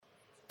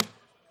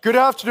Good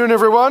afternoon,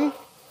 everyone.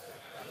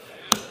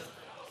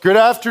 Good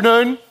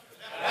afternoon.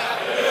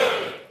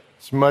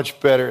 It's much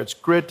better. It's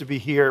great to be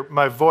here.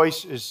 My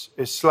voice is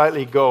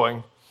slightly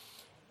going,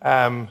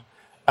 and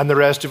the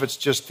rest of it's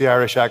just the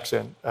Irish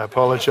accent. I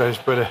apologize,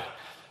 but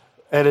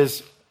it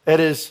is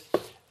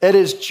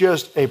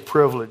just a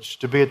privilege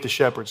to be at the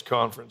Shepherd's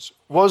Conference.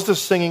 Was the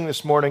singing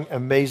this morning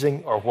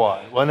amazing or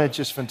what? Wasn't it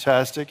just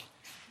fantastic?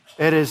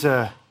 It is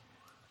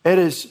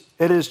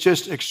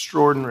just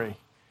extraordinary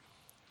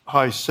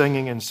how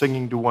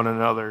singing to one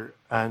another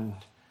and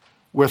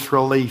with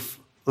relief,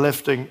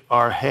 lifting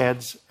our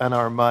heads and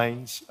our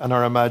minds and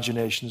our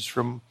imaginations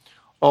from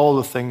all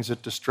the things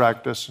that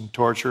distract us and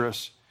torture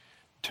us,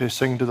 to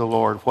sing to the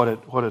Lord what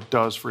it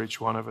does for each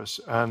one of us.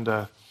 And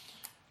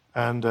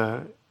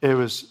it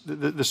was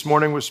this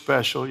morning was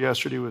special.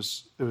 Yesterday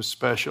was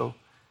special,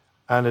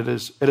 and it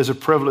is a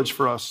privilege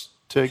for us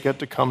to get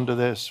to come to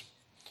this,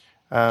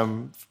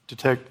 to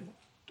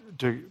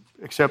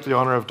accept the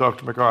honor of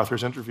Dr.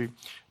 MacArthur's interview.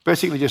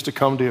 Basically, just to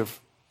come to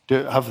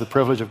have the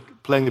privilege of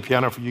playing the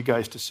piano for you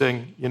guys to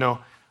sing. You know,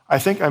 I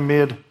think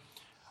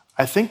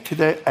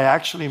today I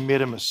actually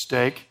made a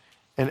mistake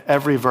in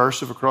every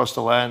verse of Across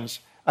the Lands,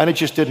 and it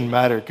just didn't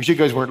matter because you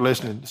guys weren't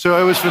listening.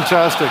 So it was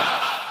fantastic.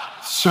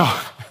 So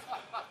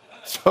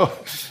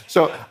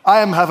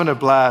I am having a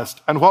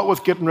blast. And what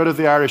with getting rid of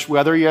the Irish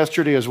weather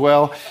yesterday as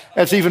well,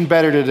 it's even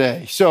better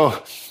today.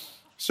 So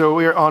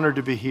we are honored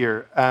to be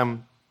here.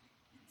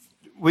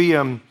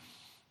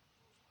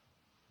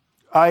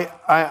 I,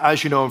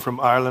 as you know, I'm from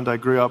Ireland. I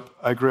grew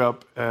up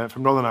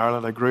from Northern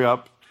Ireland. I grew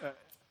up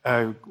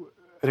in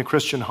a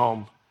Christian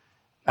home,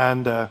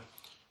 and a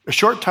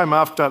short time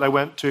after that, I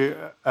went to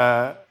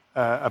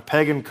a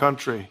pagan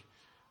country.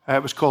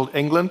 It was called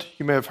England.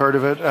 You may have heard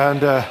of it,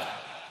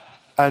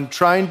 and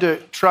trying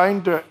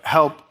to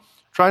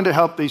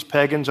help these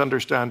pagans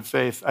understand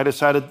faith. I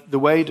decided the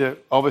way to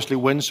obviously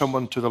win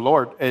someone to the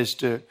Lord is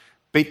to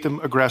beat them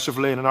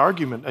aggressively in an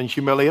argument and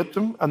humiliate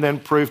them, and then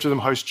prove to them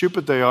how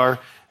stupid they are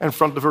in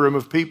front of a room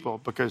of people,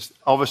 because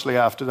obviously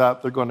after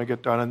that they're going to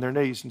get down on their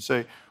knees and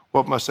say,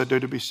 what must I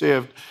do to be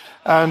saved?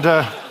 And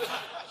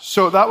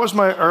so that was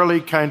my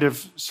early kind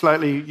of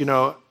slightly,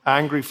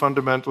 angry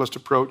fundamentalist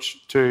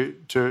approach to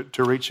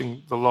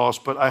reaching the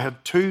lost. But I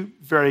had two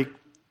very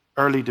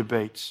early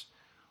debates.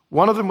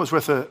 One of them was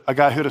with a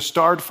guy who had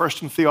starred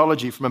first in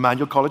theology from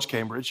Emmanuel College,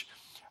 Cambridge,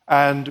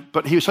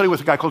 but he was studying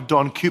with a guy called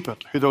Don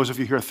Cupid, who those of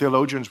you who are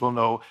theologians will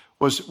know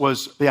was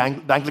the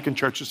Anglican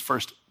Church's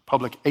first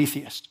public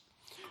atheist.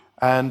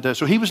 And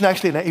so he was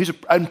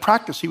in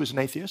practice, he was an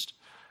atheist.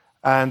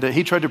 And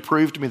he tried to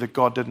prove to me that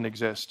God didn't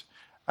exist.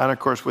 And of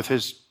course, with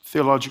his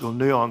theological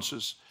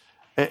nuances,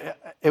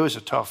 it was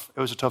a tough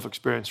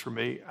experience for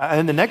me.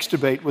 And the next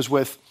debate was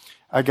with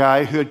a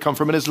guy who had come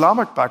from an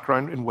Islamic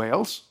background in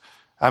Wales.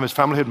 His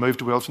family had moved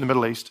to Wales from the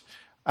Middle East.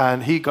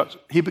 And he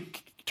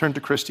turned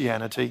to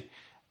Christianity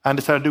and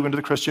decided to go into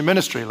the Christian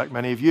ministry. Like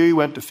many of you,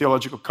 went to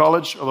theological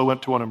college, although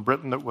went to one in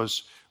Britain that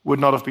would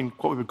not have been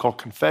what we would call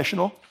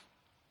confessional.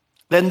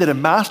 Then did a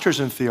master's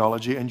in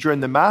theology, and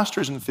during the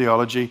master's in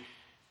theology,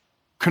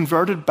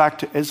 converted back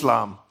to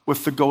Islam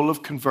with the goal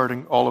of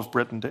converting all of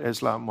Britain to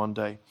Islam one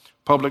day,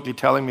 publicly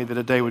telling me that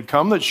a day would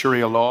come that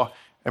Sharia law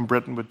in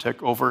Britain would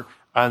take over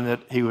and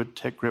that he would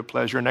take great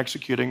pleasure in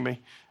executing me,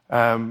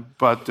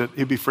 but that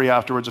he'd be free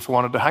afterwards if I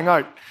wanted to hang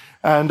out.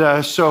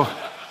 And so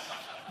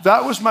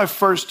that was my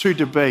first two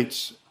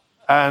debates.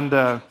 And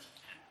that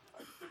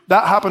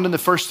happened in the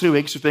first 3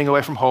 weeks of being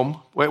away from home,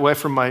 away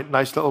from my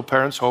nice little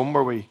parents' home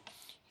where we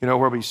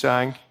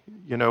sang,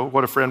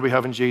 what a friend we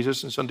have in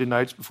Jesus on Sunday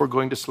nights before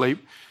going to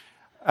sleep.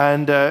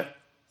 And the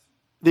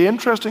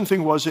interesting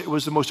thing was it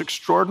was the most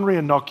extraordinary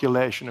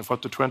inoculation of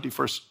what the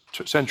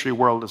 21st century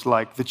world is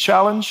like. The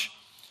challenge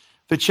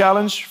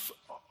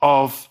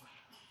of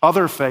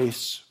other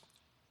faiths,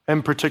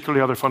 and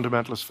particularly other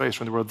fundamentalist faiths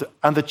around the world,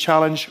 and the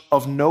challenge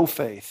of no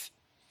faith.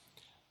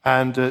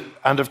 And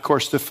of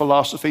course, the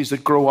philosophies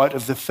that grow out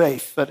of the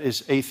faith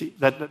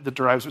that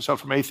derives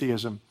itself from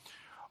atheism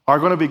are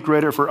going to be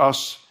greater for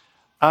us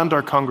and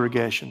our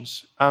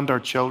congregations and our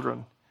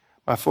children.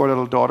 My 4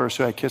 little daughters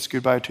who I kissed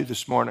goodbye to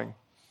this morning,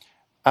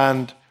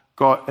 and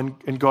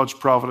in God's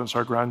providence,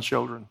 our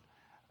grandchildren.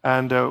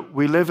 And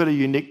we live at a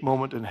unique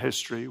moment in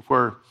history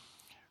where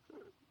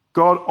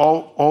God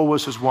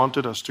always has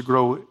wanted us to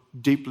grow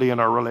deeply in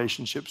our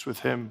relationships with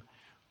Him.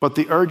 But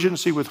the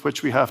urgency with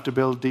which we have to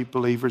build deep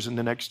believers in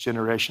the next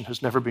generation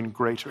has never been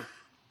greater.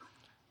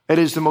 It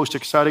is the most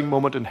exciting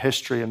moment in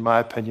history, in my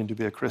opinion, to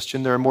be a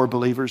Christian. There are more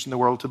believers in the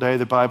world today.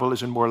 The Bible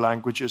is in more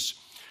languages.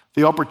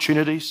 The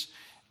opportunities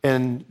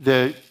in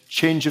the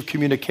change of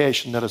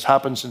communication that has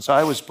happened since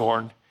I was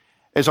born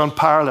is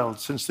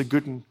unparalleled since the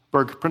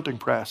Gutenberg printing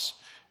press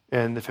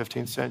in the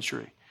 15th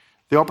century.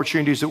 The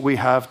opportunities that we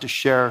have to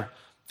share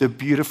the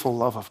beautiful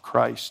love of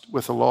Christ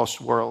with a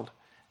lost world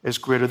is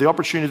greater. The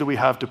opportunity that we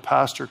have to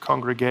pastor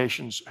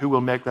congregations who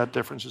will make that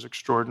difference is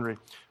extraordinary.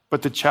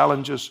 But the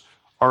challenges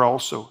are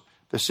also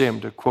the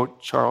same. To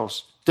quote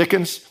Charles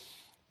Dickens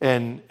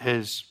in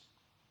his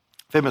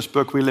famous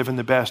book, "We live in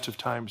the best of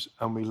times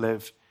and we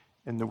live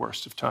in the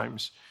worst of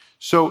times.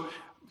 So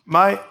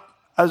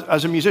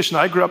as a musician,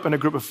 I grew up in a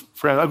group of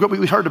friends.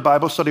 We heard a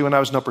Bible study when I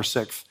was in upper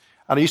sixth.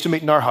 And I used to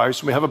meet in our house,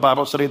 and we have a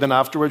Bible study. Then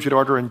afterwards, we'd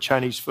order in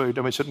Chinese food,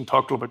 and we'd sit and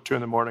talk till about 2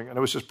 in the morning. And it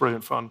was just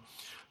brilliant fun.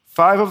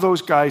 5 of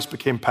those guys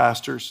became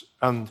pastors.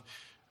 And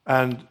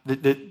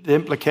the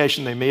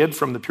implication they made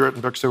from the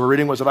Puritan books they were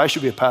reading was that I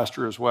should be a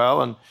pastor as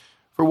well. And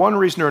for one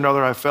reason or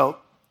another, I felt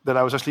that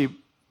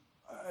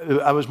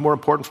it was more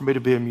important for me to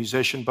be a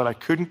musician, but I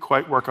couldn't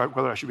quite work out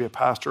whether I should be a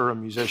pastor or a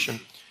musician.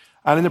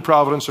 And in the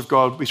providence of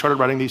God, we started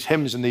writing these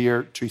hymns in the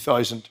year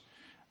 2000.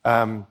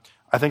 I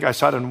think I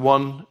sat in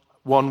one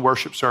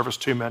worship service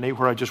too many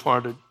where I just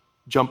wanted to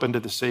jump into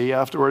the sea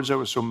afterwards. I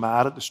was so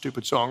mad at the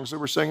stupid songs they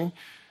were singing.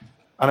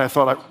 And I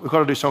thought, we've got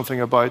to do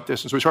something about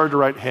this. And so we started to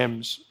write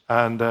hymns.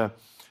 And the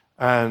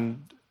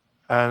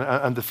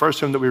first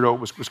hymn that we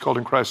wrote was called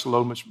In Christ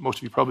Alone, which most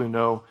of you probably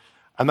know.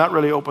 And that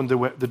really opened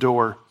the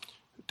door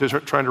to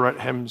start trying to write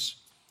hymns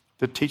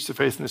that teach the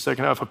faith in the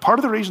second half. But part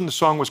of the reason the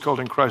song was called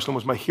In Christ Alone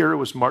was my hero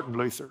was Martin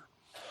Luther.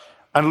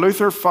 And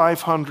Luther,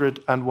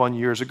 501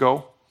 years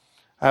ago,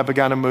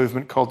 began a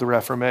movement called the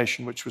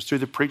Reformation, which was through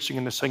the preaching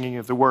and the singing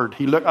of the word.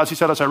 As he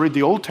said, as I read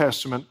the Old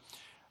Testament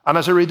and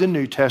as I read the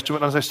New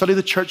Testament, and as I study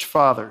the church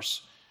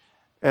fathers,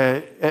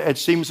 it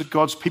seems that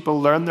God's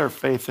people learn their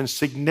faith in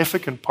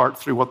significant part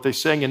through what they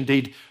sing.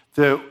 Indeed,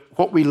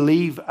 what we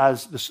leave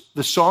as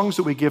the songs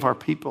that we give our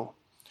people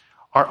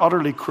are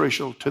utterly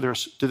crucial to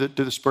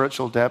the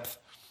spiritual depth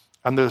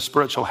and the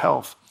spiritual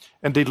health.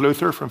 Indeed,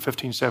 Luther, from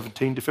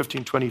 1517 to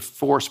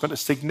 1524, spent a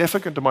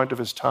significant amount of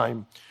his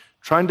time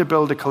trying to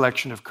build a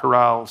collection of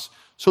chorales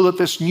so that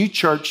this new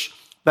church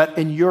that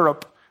in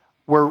Europe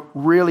were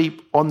really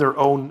on their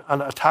own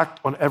and attacked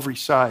on every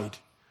side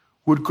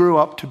would grow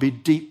up to be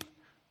deep,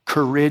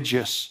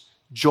 courageous,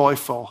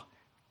 joyful,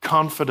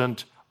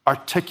 confident,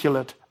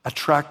 articulate,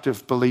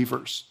 attractive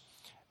believers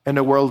in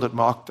a world that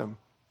mocked them.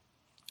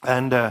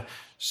 And in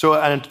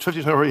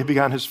 1524 he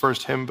began his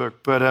first hymn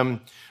book. But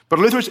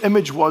Luther's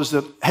image was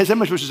his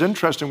image, which is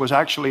interesting, was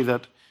actually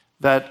that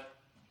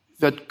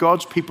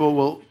God's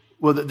people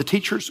the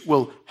teachers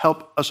will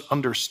help us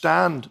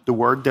understand the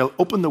word. They'll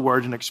open the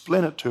word and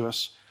explain it to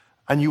us,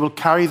 and you will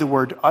carry the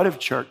word out of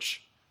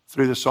church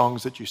through the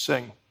songs that you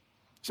sing.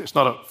 It's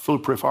not a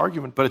foolproof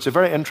argument, but it's a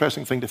very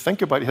interesting thing to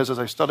think about. He says, as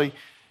I study,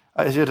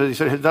 he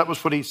said that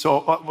was what he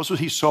saw. What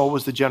he saw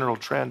was the general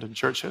trend in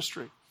church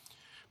history.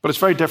 But it's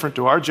very different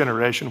to our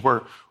generation,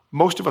 where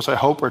most of us, I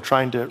hope, are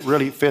trying to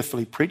really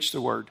faithfully preach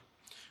the word.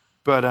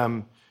 But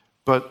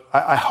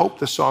I hope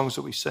the songs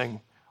that we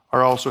sing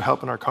are also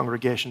helping our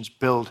congregations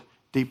build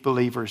deep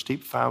believers,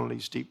 deep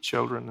families, deep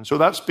children. And so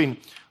that's been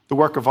the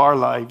work of our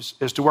lives,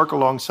 is to work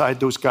alongside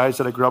those guys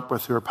that I grew up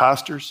with who are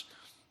pastors,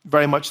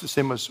 very much the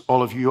same as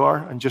all of you are.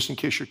 And just in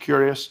case you're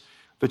curious,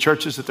 the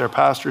churches that they're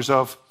pastors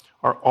of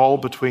are all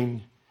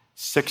between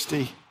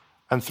 60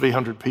 and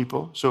 300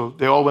 people. So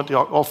they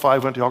all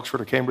 5 went to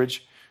Oxford or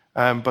Cambridge,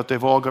 but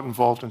they've all got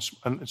involved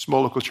in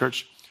small local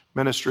church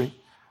ministry.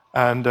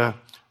 And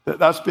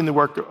that's been the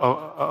work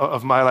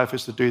of my life,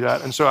 is to do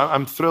that. And so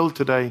I'm thrilled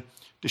today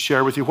to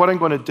share with you. What I'm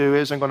going to do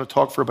is I'm going to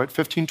talk for about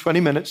 15, 20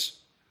 minutes,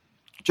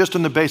 just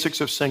on the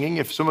basics of singing.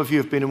 If some of you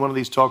have been in one of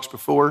these talks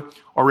before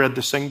or read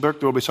the Sing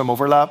book, there will be some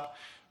overlap,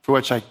 for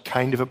which I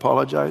kind of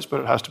apologize, but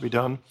it has to be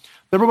done.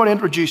 Then we're going to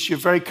introduce you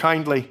very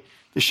kindly.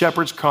 The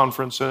Shepherds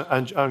Conference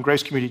and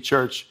Grace Community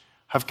Church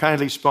have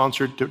kindly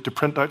sponsored to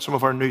print out some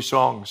of our new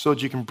songs so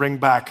that you can bring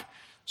back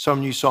some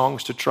new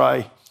songs to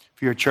try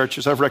for your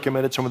churches. I've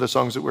recommended some of the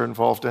songs that we're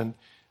involved in.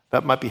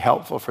 That might be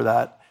helpful for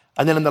that.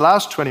 And then in the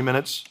last 20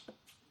 minutes,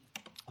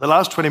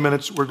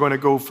 we're going to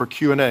go for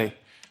Q&A.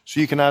 So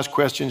you can ask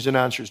questions and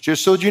answers.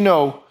 Just so that you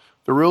know,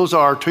 the rules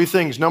are 2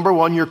 things. Number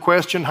 1, your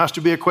question has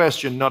to be a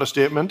question, not a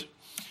statement.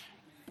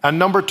 And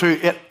number 2,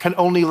 it can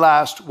only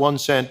last 1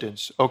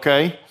 sentence,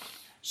 okay?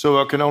 So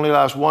it can only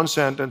last 1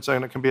 sentence,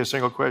 and it can be a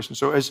single question.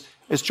 So is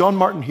John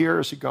Martin here, or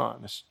is he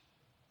gone?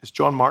 Is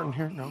John Martin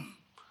here? No?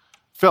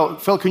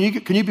 Phil, can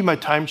you be my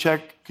time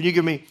check? Can you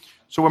give me,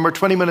 so when we're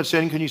 20 minutes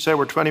in, can you say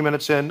we're 20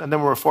 minutes in? And then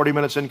when we're 40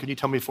 minutes in, can you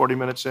tell me 40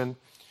 minutes in?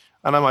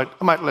 And I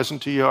might listen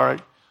to you, all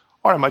right?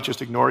 Or I might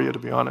just ignore you, to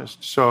be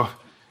honest. So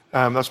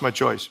that's my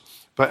choice.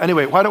 But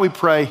anyway, why don't we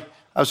pray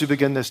as we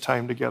begin this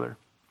time together?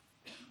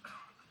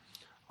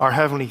 Our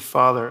Heavenly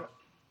Father,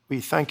 we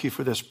thank you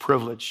for this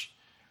privilege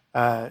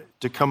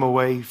to come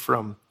away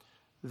from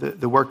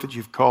the work that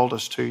you've called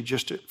us to,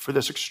 for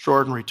this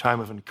extraordinary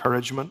time of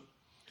encouragement,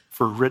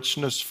 for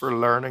richness, for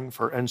learning,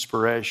 for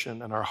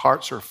inspiration. And our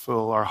hearts are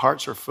full. Our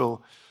hearts are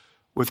full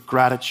with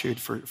gratitude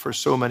for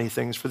so many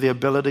things, for the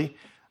ability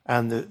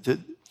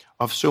and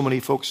of so many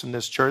folks in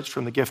this church,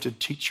 from the gifted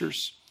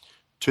teachers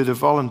to the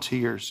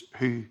volunteers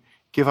who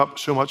give up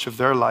so much of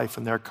their life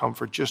and their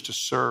comfort just to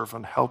serve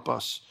and help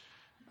us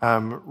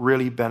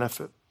really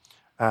benefit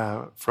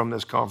from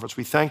this conference.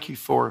 We thank you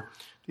for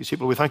these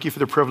people. We thank you for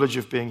the privilege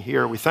of being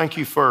here. We thank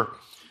you for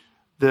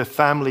the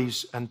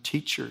families and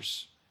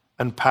teachers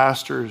and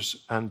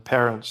pastors and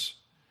parents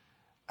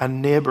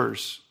and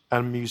neighbors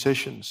and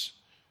musicians,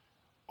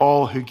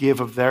 all who gave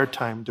of their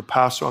time to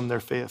pass on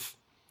their faith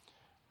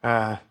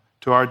to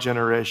our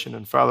generation.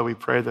 And Father, we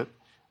pray that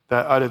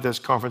out of this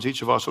conference,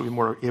 each of us will be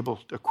more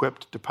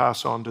equipped to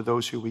pass on to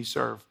those who we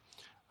serve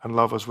and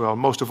love as well.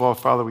 Most of all,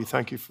 Father, we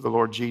thank you for the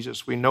Lord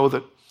Jesus. We know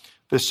that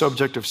this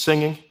subject of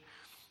singing,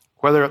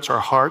 whether it's our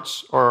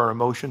hearts or our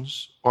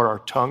emotions or our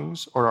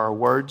tongues or our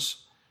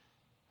words,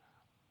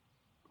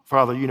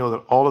 Father, you know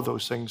that all of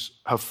those things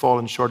have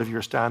fallen short of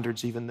your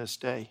standards even this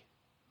day.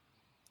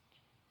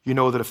 You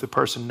know that if the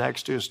person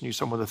next to us knew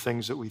some of the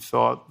things that we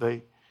thought,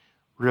 they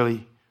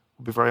really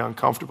would be very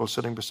uncomfortable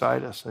sitting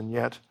beside us. And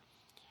yet,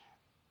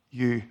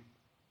 the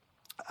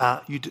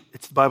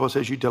Bible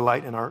says you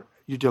delight in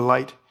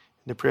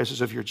the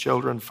praises of your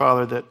children,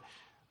 Father,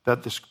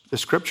 that the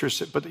Scripture,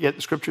 but yet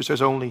the Scripture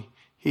says only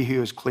he who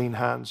has clean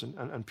hands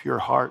and pure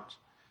heart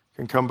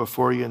can come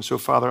before you. And so,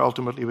 Father,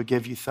 ultimately we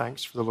give you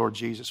thanks for the Lord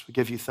Jesus. We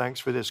give you thanks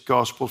for this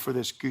gospel, for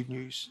this good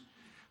news,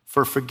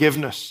 for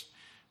forgiveness,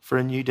 for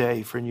a new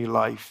day, for a new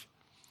life.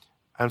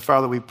 And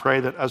Father, we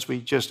pray that as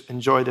we just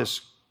enjoy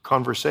this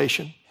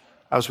conversation,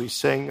 as we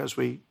sing, as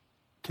we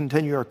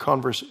continue our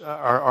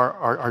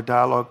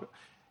dialogue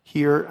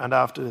here and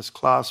after this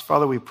class,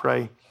 Father, we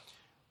pray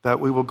that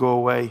we will go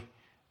away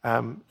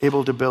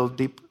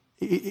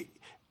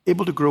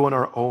able to grow in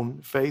our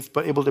own faith,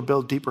 but able to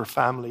build deeper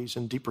families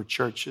and deeper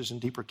churches and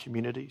deeper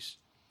communities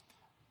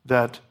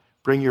that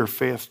bring your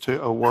faith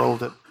to a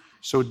world that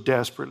so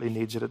desperately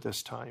needs it at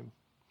this time.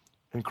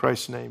 In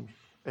Christ's name,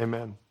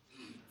 amen.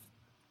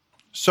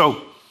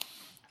 So,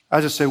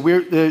 as I say,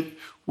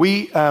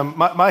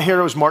 my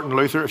hero is Martin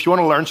Luther. If you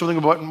want to learn something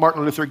about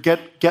Martin Luther,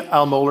 get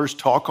Al Mohler's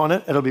talk on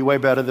it. It'll be way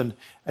better than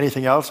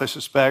anything else, I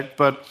suspect.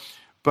 But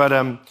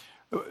 3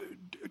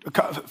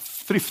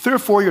 or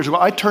 4 years ago,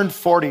 I turned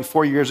 40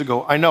 4 years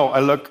ago. I know I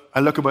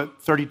look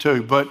about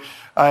 32, but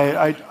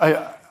I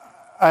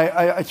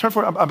turned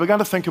 40. I began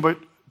to think about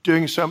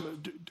doing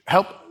some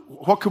help.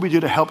 What could we do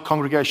to help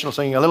congregational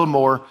singing a little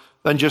more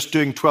than just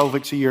doing 12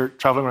 weeks a year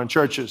traveling around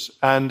churches?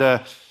 And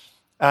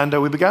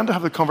we began to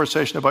have the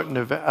conversation about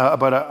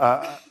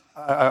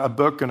a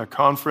book and a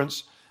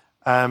conference,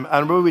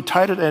 and we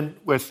tied it in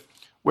with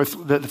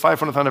the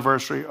 500th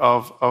anniversary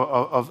of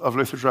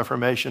Luther's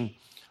Reformation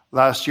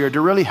last year to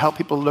really help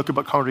people look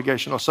about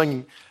congregational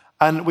singing.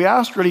 And we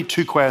asked really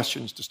 2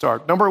 questions to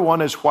start. Number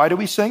 1 is, why do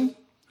we sing?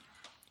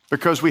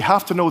 Because we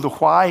have to know the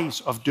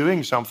whys of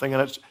doing something,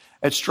 and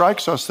it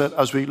strikes us that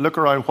as we look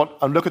around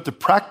and look at the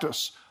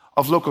practice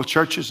of local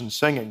churches and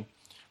singing,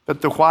 that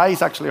the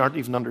whys actually aren't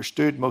even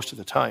understood most of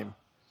the time.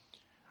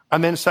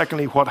 And then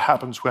secondly, what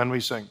happens when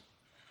we sing?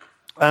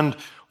 And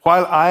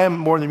while I am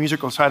more on the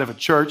musical side of a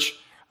church,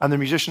 and the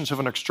musicians have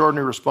an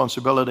extraordinary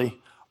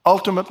responsibility,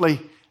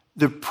 ultimately,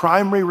 the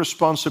primary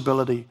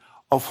responsibility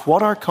of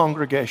what our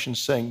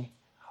congregations sing,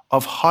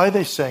 of how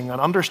they sing,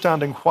 and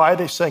understanding why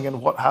they sing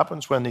and what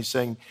happens when they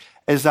sing,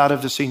 is that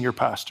of the senior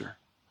pastor.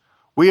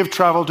 We have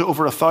traveled to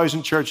over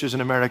 1,000 churches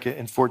in America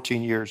in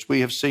 14 years. We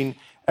have seen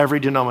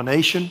every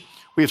denomination.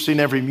 We have seen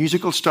every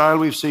musical style.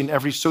 We've seen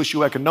every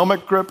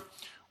socioeconomic group.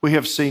 We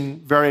have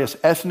seen various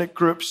ethnic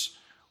groups.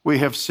 We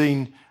have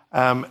seen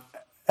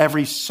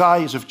every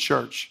size of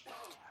church.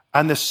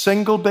 And the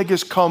single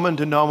biggest common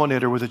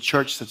denominator with a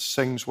church that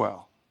sings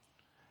well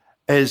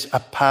is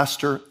a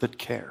pastor that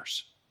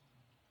cares.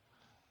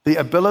 The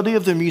ability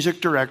of the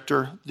music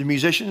director, the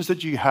musicians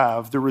that you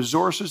have, the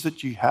resources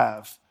that you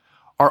have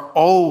are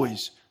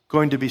always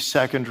going to be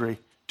secondary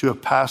to a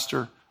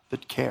pastor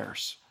that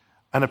cares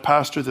and a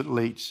pastor that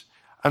leads.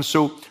 And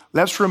so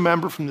let's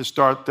remember from the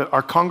start that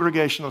our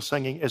congregational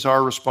singing is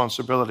our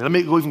responsibility. Let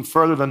me go even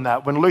further than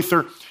that. When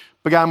Luther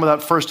began with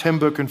that first hymn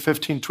book in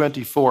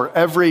 1524,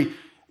 every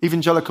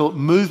evangelical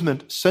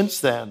movement since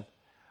then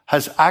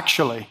has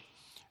actually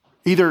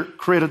either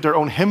created their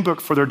own hymn book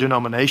for their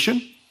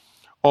denomination,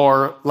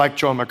 or like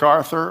John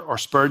MacArthur or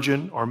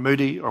Spurgeon or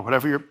Moody or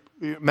whatever,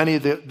 many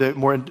of the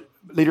more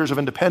leaders of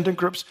independent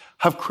groups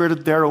have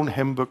created their own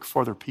hymn book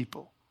for their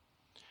people.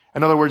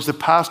 In other words, the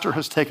pastor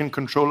has taken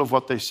control of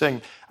what they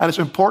sing. And it's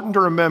important to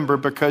remember,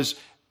 because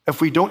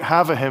if we don't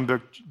have a hymn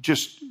book,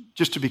 just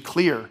to be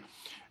clear,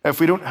 if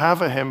we don't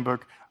have a hymn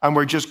book and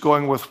we're just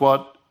going with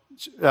what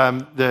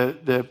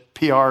the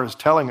PR is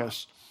telling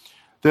us,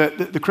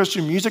 the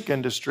Christian music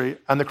industry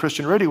and the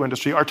Christian radio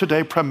industry are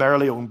today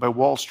primarily owned by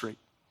Wall Street.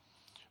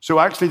 So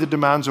actually the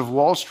demands of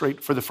Wall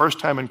Street for the first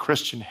time in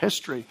Christian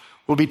history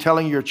will be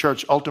telling your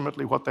church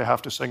ultimately what they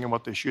have to sing and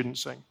what they shouldn't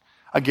sing.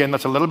 Again,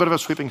 that's a little bit of a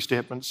sweeping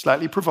statement,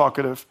 slightly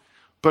provocative,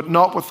 but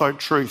not without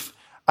truth,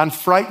 and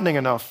frightening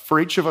enough for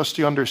each of us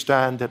to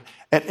understand that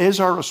it is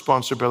our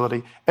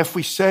responsibility, if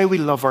we say we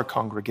love our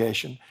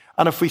congregation,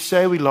 and if we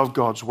say we love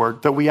God's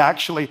word, that we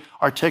actually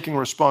are taking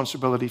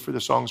responsibility for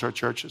the songs our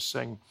churches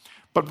sing.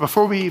 But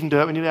before we even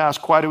do it, we need to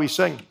ask, why do we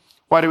sing?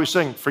 Why do we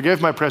sing?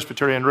 Forgive my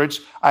Presbyterian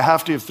roots. I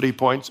have to have 3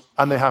 points,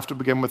 and they have to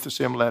begin with the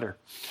same letter.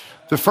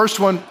 The first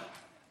one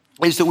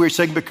is that we're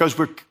singing because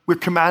we're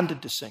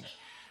commanded to sing.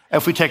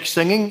 If we take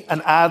singing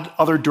and add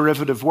other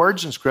derivative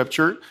words in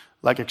Scripture,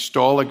 like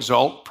extol,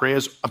 exalt,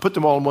 praise, and put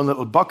them all in one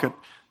little bucket,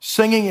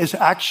 singing is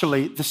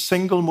actually the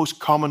single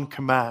most common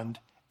command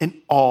in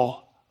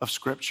all of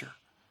Scripture.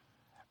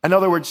 In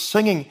other words,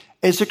 singing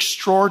is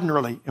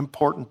extraordinarily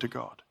important to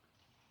God.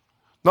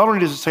 Not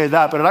only does it say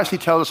that, but it actually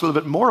tells us a little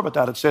bit more about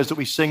that. It says that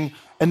we sing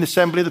in the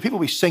assembly of the people.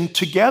 We sing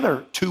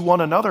together to one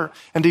another.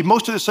 Indeed,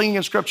 most of the singing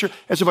in Scripture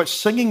is about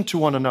singing to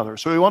one another.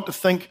 So we want to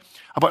think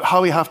about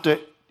how we have to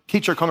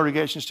teach our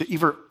congregations to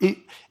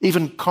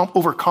even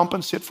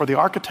overcompensate for the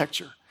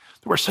architecture.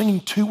 That we're singing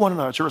to one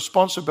another. It's a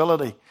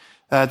responsibility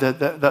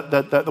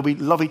that we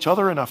love each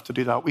other enough to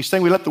do that. We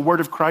sing, we let the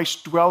word of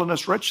Christ dwell in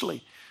us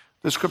richly.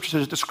 The Scripture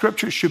says the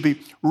Scriptures should be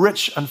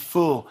rich and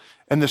full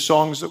in the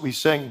songs that we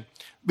sing.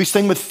 We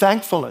sing with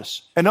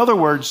thankfulness. In other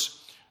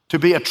words, to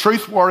be a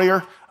truth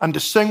warrior and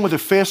to sing with a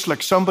face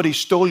like somebody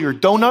stole your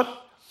donut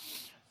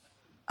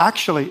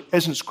actually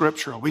isn't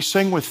scriptural. We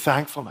sing with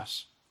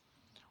thankfulness.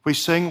 We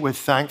sing with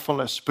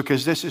thankfulness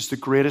because this is the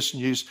greatest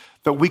news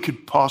that we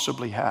could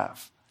possibly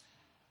have.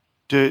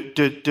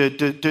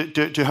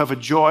 To have a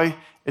joy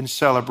in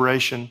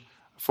celebration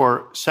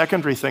for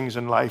secondary things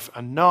in life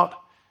and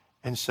not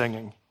in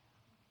singing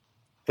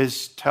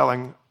is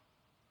telling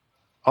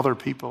other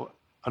people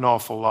an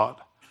awful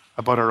lot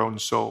about our own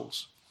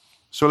souls.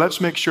 So let's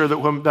make sure that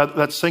when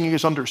that singing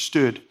is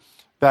understood,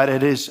 that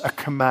it is a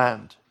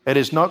command. It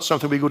is not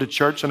something we go to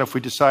church and if we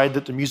decide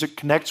that the music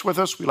connects with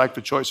us, we like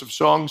the choice of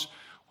songs,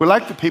 we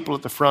like the people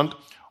at the front,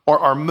 or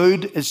our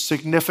mood is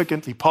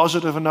significantly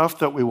positive enough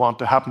that we want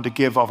to happen to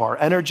give of our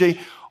energy,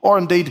 or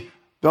indeed,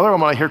 the other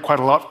one I hear quite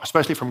a lot,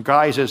 especially from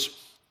guys, is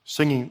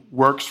singing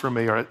works for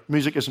me or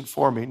music isn't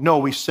for me. No,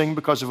 we sing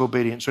because of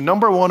obedience. So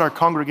number one, our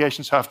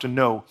congregations have to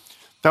know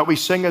that we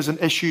sing as an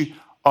issue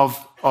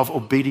of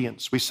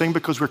obedience. We sing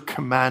because we're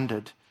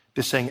commanded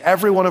to sing.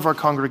 Every one of our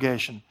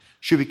congregation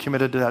should be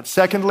committed to that.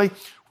 Secondly,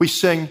 we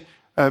sing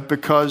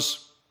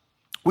because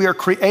we are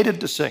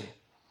created to sing.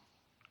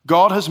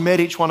 God has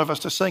made each one of us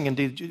to sing.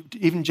 Indeed,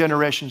 even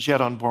generations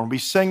yet unborn. We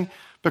sing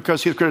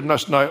because He's created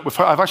us. Now,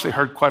 I've actually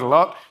heard quite a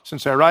lot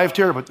since I arrived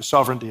here about the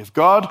sovereignty of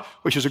God,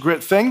 which is a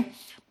great thing.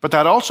 But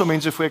that also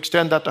means if we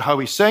extend that to how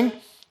we sing,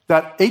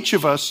 that each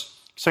of us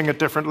sing at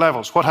different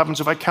levels. What happens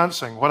if I can't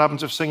sing? What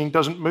happens if singing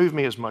doesn't move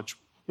me as much?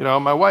 You know,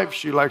 my wife,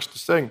 she likes to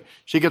sing.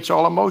 She gets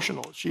all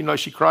emotional. She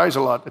cries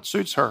a lot. It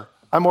suits her.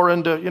 I'm more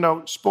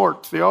into,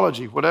 sport,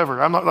 theology,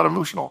 whatever. I'm not that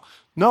emotional.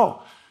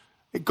 No.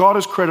 God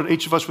has created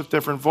each of us with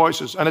different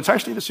voices. And it's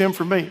actually the same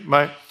for me.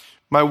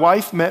 My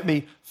wife met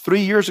me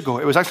 3 years ago.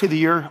 It was actually the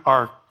year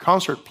our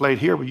concert played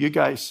here with you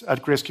guys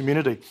at Grace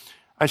Community.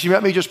 And she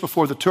met me just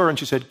before the tour and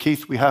she said,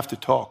 Keith, we have to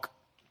talk.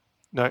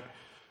 Now,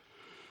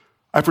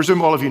 I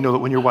presume all of you know that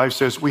when your wife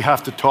says, we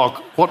have to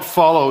talk, what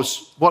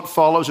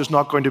follows is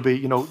not going to be,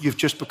 you've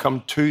just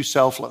become too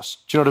selfless.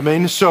 Do you know what I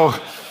mean?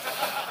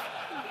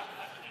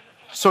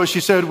 So she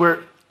said,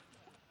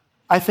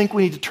 I think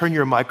we need to turn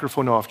your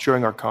microphone off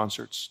during our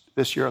concerts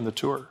this year on the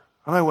tour.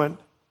 And I went,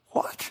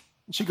 what?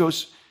 And she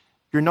goes,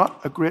 you're not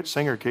a great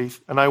singer,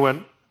 Keith. And I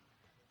went,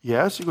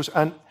 yes. He goes,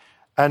 and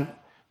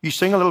you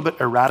sing a little bit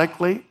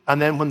erratically,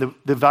 and then when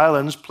the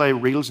violins play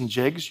reels and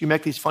jigs, you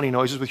make these funny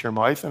noises with your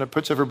mouth, and it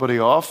puts everybody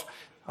off.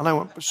 And I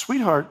went, but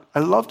sweetheart, I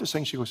love to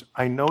sing. She goes,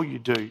 I know you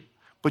do,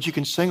 but you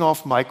can sing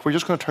off mic. We're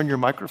just going to turn your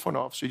microphone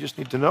off, so you just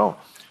need to know.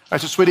 I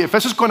said, sweetie, if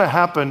this is going to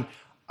happen,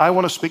 I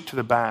want to speak to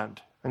the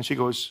band. And she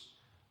goes,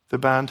 the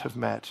band have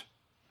met.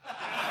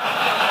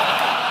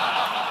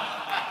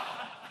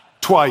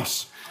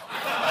 Twice.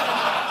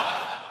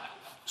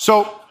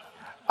 So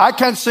I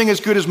can't sing as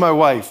good as my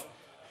wife.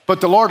 But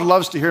the Lord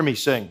loves to hear me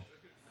sing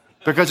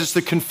because it's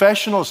the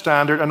confessional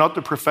standard and not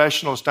the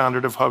professional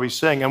standard of how we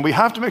sing. And we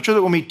have to make sure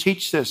that when we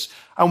teach this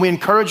and we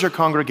encourage our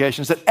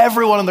congregations, that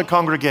everyone in the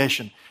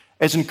congregation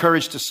is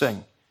encouraged to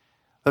sing,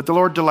 that the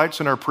Lord delights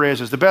in our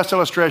praises. The best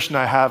illustration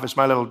I have is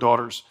my little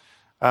daughters.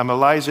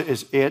 Eliza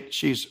is 8.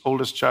 She's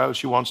oldest child.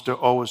 She wants to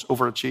always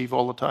overachieve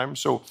all the time.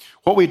 So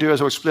what we do, as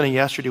I was explaining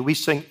yesterday, we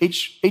sing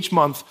each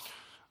month,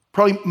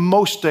 probably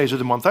most days of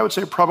the month. I would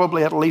say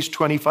probably at least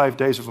 25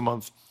 days of a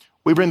month.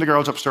 We bring the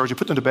girls upstairs, we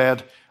put them to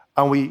bed,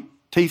 and we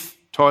teeth,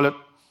 toilet,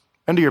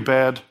 into your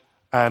bed,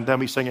 and then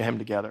we sing a hymn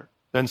together.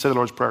 Then say the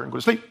Lord's Prayer and go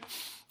to sleep.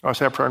 Or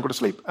say a prayer and go to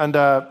sleep. And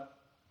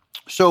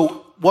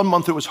so 1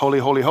 month it was Holy,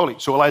 Holy, Holy.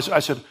 So Eliza, I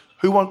said,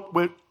 who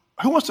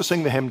wants to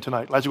sing the hymn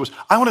tonight? Eliza goes,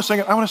 I want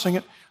to sing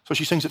it. So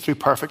she sings it through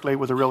perfectly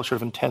with a real sort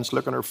of intense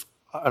look on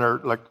her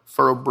like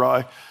furrowed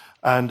brow.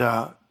 And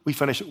we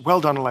finish it.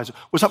 Well done, Eliza.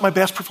 Was that my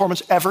best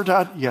performance ever,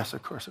 Dad? Yes,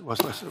 of course it was.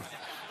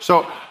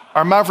 So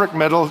our maverick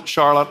middle,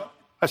 Charlotte,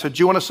 I said, do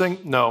you want to sing?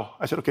 No.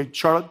 I said, okay,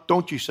 Charlotte,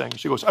 don't you sing?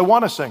 She goes, I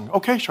want to sing.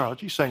 Okay,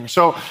 Charlotte, you sing.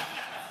 So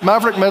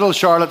maverick middle,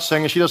 Charlotte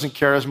singing. She doesn't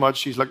care as much.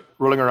 She's like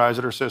rolling her eyes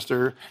at her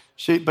sister.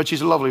 But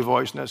she's a lovely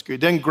voice, and that's good.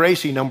 Then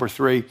Gracie, number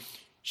 3,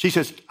 she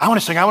says, I want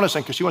to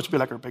sing, because she wants to be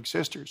like her big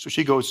sister. So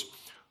she goes,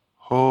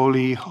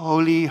 holy,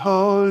 holy,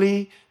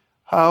 holy,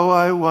 how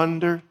I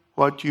wonder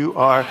what you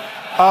are.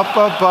 Up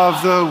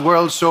above the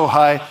world so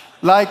high,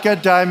 like a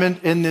diamond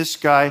in the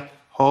sky.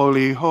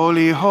 Holy,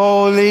 holy,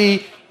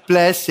 holy,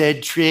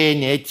 Blessed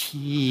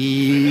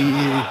Trinity.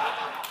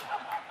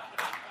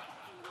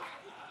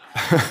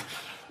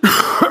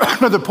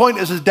 Now, the point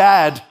is, as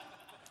Dad,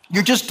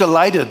 you're just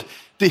delighted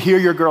to hear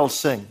your girls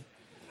sing.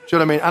 Do you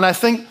know what I mean? And I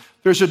think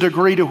there's a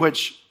degree to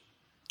which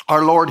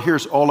our Lord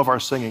hears all of our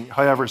singing,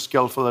 however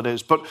skillful it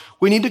is. But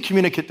we need to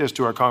communicate this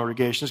to our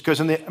congregations, because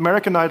in the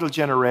American Idol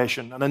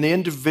generation and in the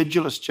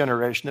individualist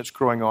generation that's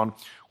growing on,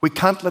 we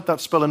can't let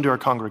that spill into our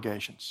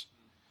congregations.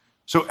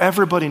 So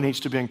everybody needs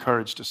to be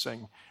encouraged to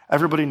sing.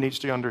 Everybody needs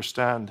to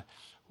understand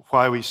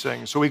why we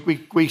sing. So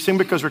we sing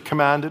because we're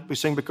commanded. We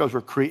sing because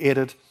we're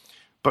created.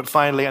 But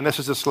finally, and this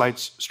is a slight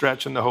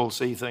stretch in the whole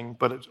C thing,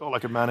 but it's all I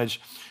could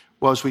manage,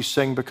 was we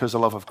sing because the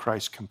love of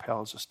Christ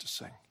compels us to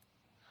sing.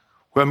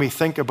 When we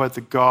think about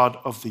the God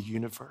of the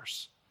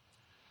universe,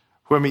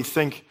 when we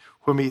sing,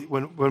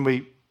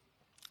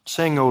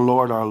 O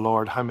Lord, our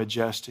Lord, how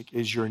majestic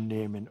is your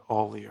name in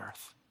all the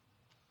earth.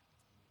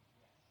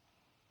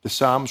 The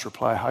Psalms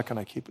reply, how can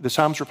I keep? The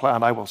Psalms reply,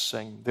 and I will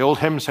sing. The old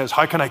hymn says,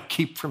 how can I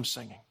keep from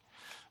singing?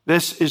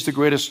 This is the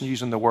greatest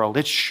news in the world.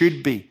 It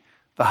should be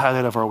the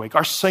highlight of our week.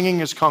 Our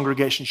singing as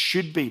congregation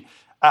should be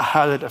a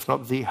highlight, if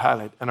not the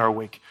highlight in our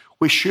week.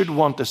 We should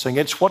want to sing.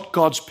 It's what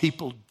God's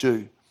people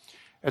do.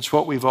 It's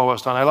what we've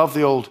always done. I love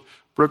the old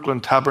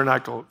Brooklyn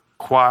Tabernacle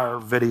choir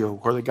video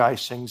where the guy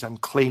sings, I'm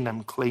clean,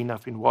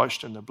 I've been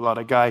washed in the blood.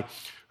 A guy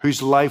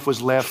whose life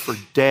was left for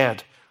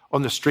dead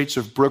on the streets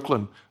of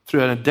Brooklyn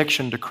through an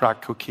addiction to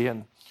crack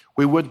cocaine.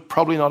 We would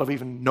probably not have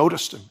even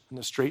noticed him in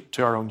the street,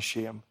 to our own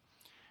shame.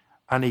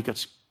 And he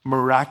gets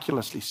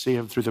miraculously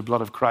saved through the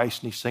blood of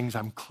Christ, and he sings,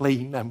 I'm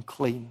clean,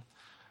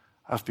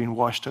 I've been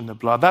washed in the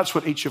blood. That's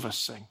what each of us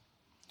sing.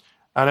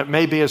 And it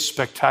may be as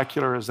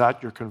spectacular as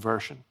that, your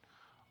conversion,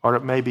 or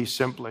it may be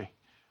simply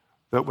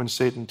that when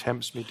Satan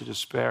tempts me to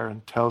despair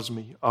and tells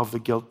me of the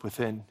guilt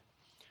within,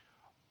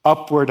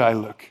 upward I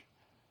look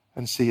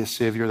and see a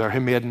Savior there who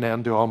made an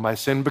end to all my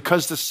sin.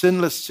 Because the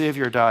sinless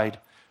Savior died,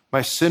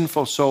 my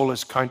sinful soul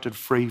is counted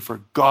free,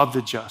 for God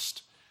the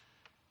just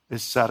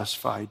is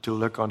satisfied to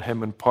look on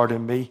him and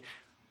pardon me.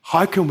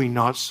 How can we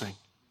not sing?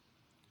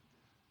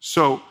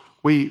 So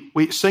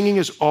singing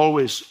is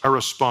always a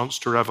response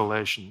to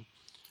revelation.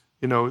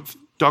 You know,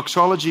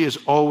 doxology is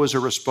always a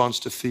response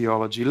to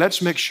theology.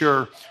 Let's make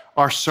sure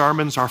our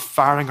sermons are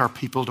firing our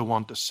people to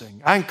want to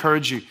sing. I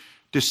encourage you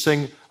to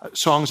sing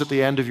songs at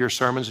the end of your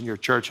sermons in your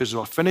churches.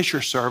 Or finish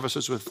your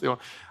services with,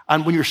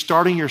 and when you're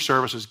starting your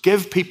services,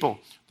 give people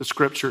the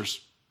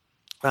scriptures.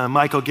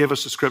 Michael gave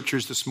us the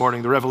scriptures this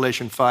morning, the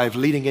Revelation 5,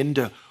 leading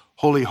into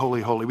holy,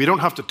 holy, holy. We don't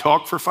have to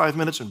talk for 5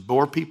 minutes and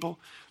bore people,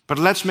 but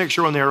let's make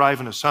sure when they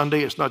arrive on a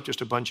Sunday, it's not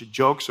just a bunch of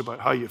jokes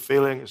about how you're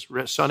feeling.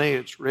 It's sunny,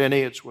 it's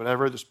rainy, it's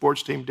whatever. The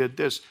sports team did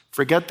this.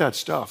 Forget that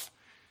stuff.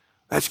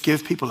 Let's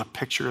give people a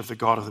picture of the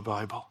God of the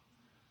Bible.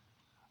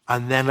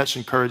 And then let's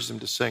encourage them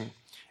to sing.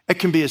 It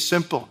can be as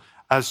simple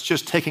as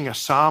just taking a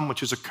psalm,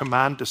 which is a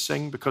command to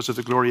sing because of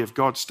the glory of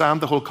God.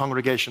 Stand the whole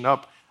congregation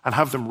up and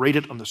have them read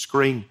it on the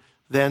screen.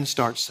 Then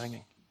start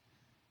singing.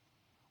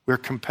 We're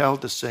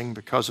compelled to sing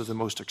because of the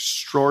most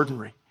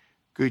extraordinary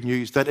good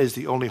news. That is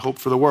the only hope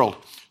for the world.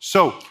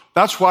 So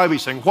that's why we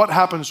sing. What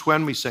happens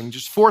when we sing?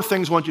 Just 4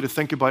 things I want you to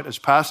think about as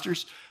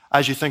pastors,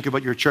 as you think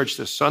about your church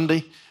this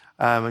Sunday,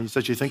 and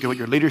as you think about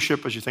your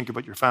leadership, as you think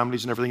about your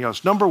families and everything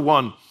else. Number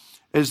 1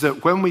 is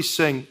that when we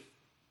sing,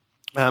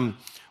 and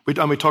we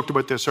talked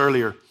about this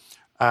earlier,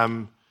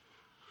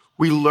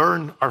 we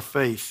learn our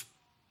faith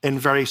in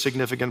very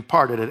significant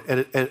part.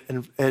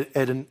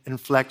 It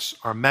inflects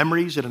our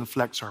memories, it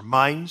inflects our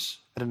minds,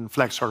 it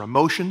inflects our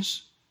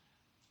emotions,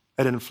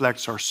 it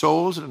inflects our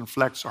souls, it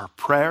inflects our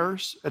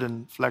prayers, it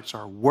inflects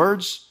our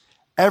words.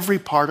 Every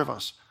part of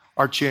us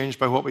are changed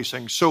by what we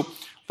sing. So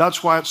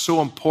that's why it's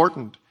so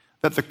important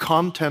that the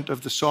content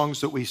of the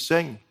songs that we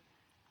sing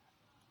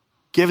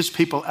gives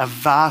people a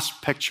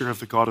vast picture of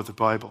the God of the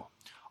Bible.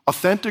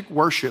 Authentic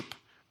worship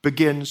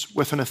begins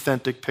with an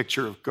authentic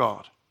picture of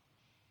God.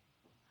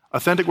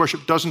 Authentic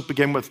worship doesn't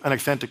begin with an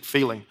authentic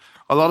feeling.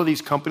 A lot of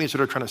these companies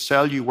that are trying to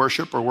sell you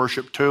worship or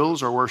worship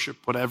tools or worship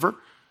whatever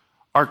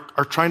are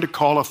trying to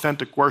call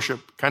authentic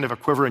worship kind of a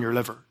quiver in your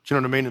liver. Do you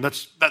know what I mean? And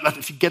that,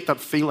 if you get that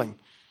feeling,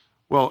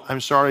 well,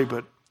 I'm sorry,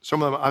 but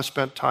some of them, I've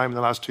spent time in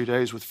the last 2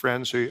 days with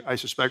friends who I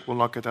suspect will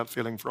not get that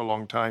feeling for a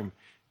long time,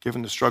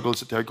 given the struggles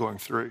that they're going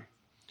through.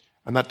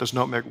 And that does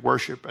not make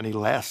worship any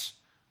less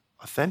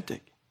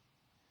authentic.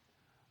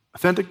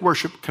 Authentic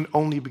worship can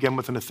only begin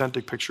with an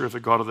authentic picture of the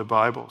God of the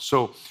Bible.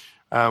 So,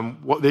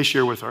 this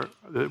year with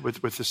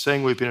the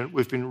sing,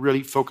 we've been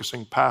really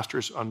focusing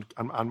pastors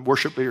and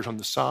worship leaders on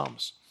the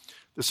Psalms.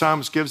 The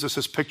Psalms gives us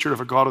this picture of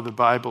a God of the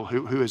Bible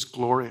who is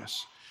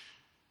glorious,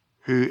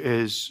 who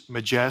is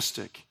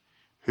majestic,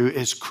 who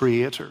is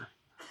creator,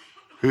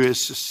 who is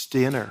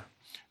sustainer,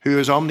 who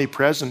is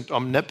omnipresent,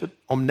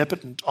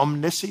 omnipotent,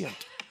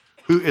 omniscient,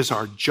 who is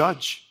our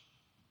judge,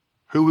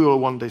 who we will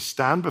one day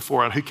stand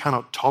before and who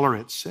cannot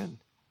tolerate sin,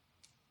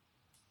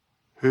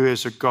 who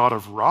is a God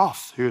of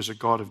wrath, who is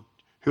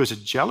a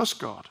jealous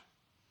God,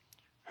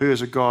 who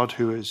is a God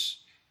who is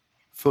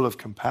full of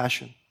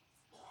compassion,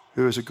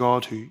 who is a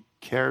God who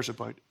cares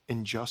about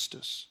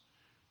injustice,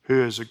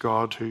 who is a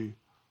God who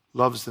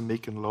loves the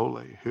meek and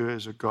lowly, who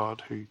is a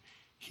God who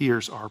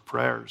hears our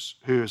prayers,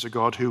 who is a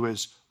God who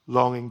is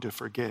longing to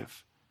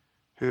forgive,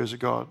 who is a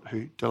God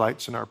who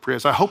delights in our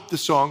praise. I hope the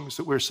songs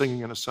that we're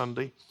singing on a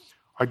Sunday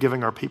are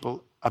giving our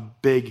people a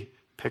big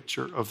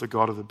picture of the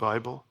God of the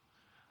Bible.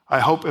 I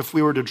hope if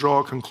we were to draw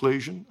a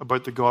conclusion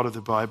about the God of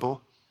the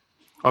Bible,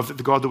 of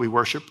the God that we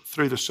worship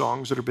through the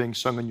songs that are being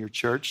sung in your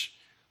church,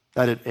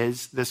 that it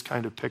is this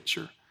kind of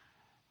picture.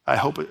 I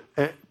hope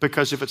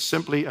because if it's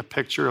simply a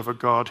picture of a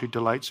God who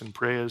delights in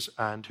praise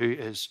and who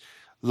is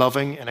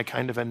loving in a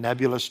kind of a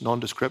nebulous,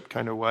 nondescript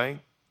kind of way,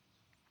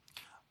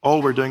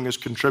 all we're doing is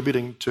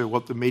contributing to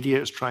what the media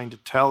is trying to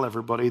tell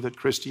everybody, that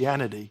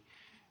Christianity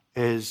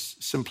is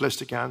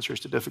simplistic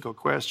answers to difficult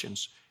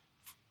questions.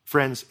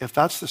 Friends, if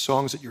that's the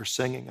songs that you're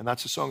singing and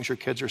that's the songs your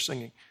kids are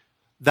singing,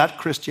 that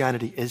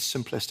Christianity is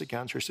simplistic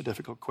answers to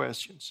difficult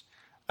questions.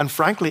 And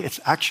frankly,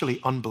 it's actually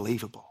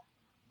unbelievable.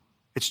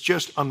 It's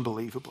just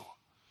unbelievable.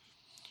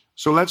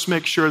 So let's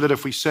make sure that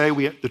if we say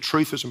the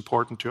truth is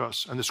important to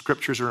us and the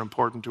scriptures are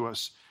important to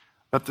us,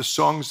 that the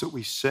songs that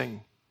we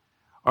sing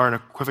are an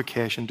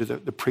equivocation to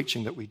the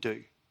preaching that we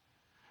do.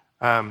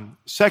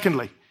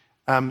 Secondly,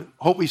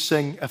 what we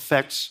sing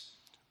affects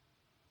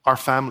our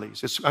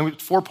families. It's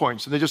 4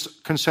 points, and they're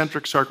just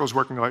concentric circles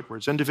working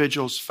outwards.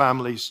 Individuals,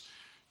 families,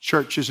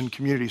 churches, and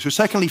communities. So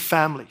secondly,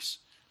 families.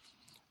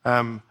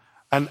 And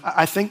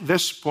I think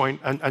this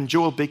point, and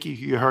Joel Beakey,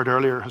 who you heard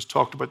earlier, has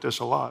talked about this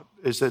a lot,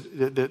 is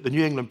that the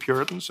New England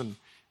Puritans, and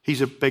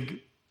he's a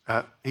big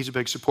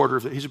supporter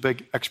of it. He's a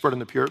big expert in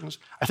the Puritans.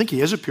 I think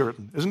he is a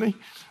Puritan, isn't he?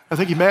 I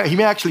think he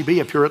may actually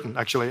be a Puritan,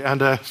 actually.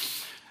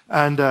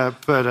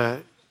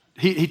 But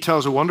he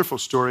tells a wonderful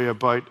story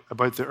about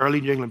the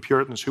early New England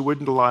Puritans who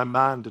wouldn't allow a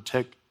man to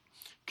take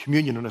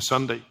communion on a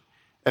Sunday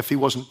if he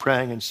wasn't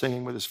praying and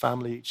singing with his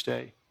family each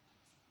day.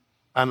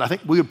 And I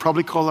think we would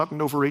probably call that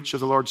an overreach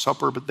of the Lord's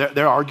Supper, but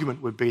their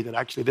argument would be that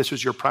actually this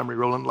is your primary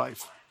role in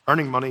life.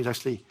 Earning money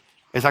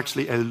is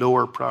actually a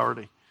lower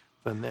priority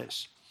than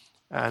this.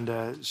 And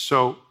but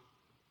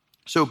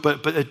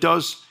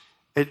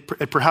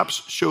it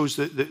perhaps shows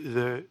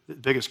the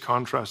biggest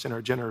contrast in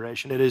our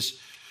generation. It is,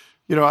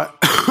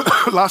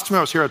 last time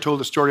I was here, I told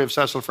the story of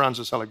Cecil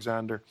Francis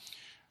Alexander,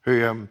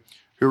 who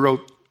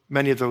wrote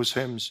many of those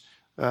hymns,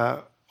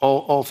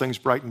 All Things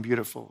Bright and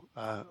Beautiful,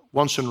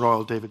 Once in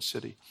Royal David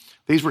City.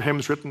 These were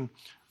hymns written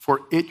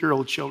for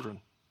 8-year-old children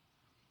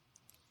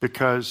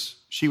because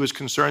she was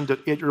concerned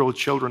that 8-year-old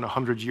children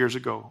 100 years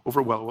ago,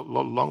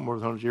 long more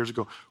than 100 years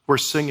ago, were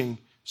singing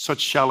such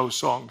shallow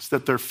songs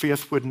that their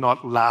faith would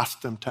not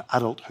last them to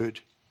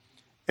adulthood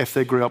if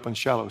they grew up in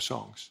shallow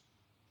songs.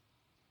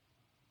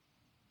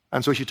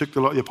 And so she took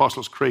the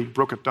Apostles' Creed,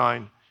 broke it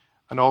down,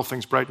 and All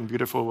Things Bright and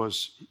Beautiful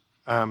was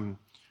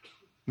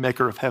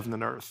maker of heaven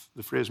and earth,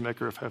 the phrase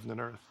maker of heaven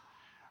and earth.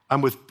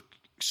 And with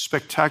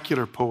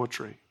spectacular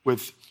poetry,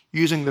 with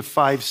using the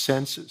 5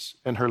 senses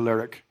in her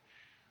lyric,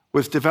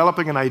 with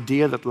developing an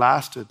idea that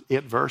lasted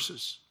 8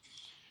 verses,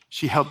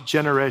 she helped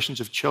generations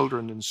of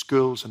children in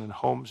schools and in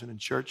homes and in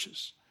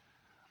churches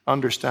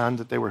understand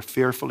that they were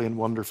fearfully and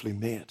wonderfully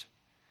made,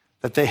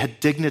 that they had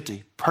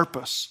dignity,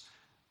 purpose,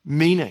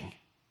 meaning.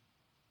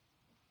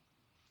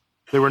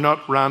 They were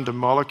not random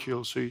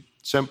molecules who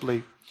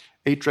simply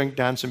eat, drink,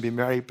 dance, and be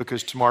merry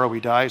because tomorrow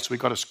we die, so we've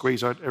got to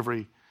squeeze out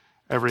every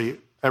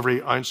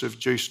ounce of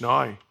juice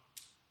now.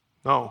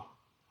 No.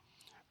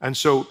 And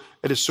so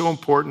it is so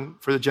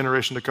important for the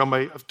generation to come.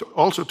 I've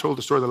also told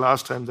the story the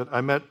last time that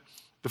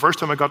the first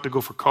time I got to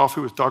go for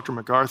coffee with Dr.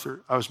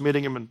 MacArthur, I was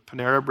meeting him in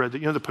Panera Bread. You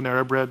know the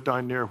Panera Bread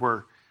down near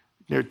where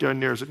we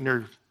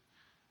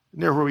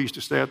used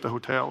to stay at the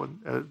hotel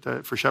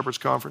for Shepherd's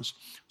Conference.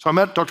 So I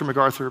met Dr.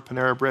 MacArthur at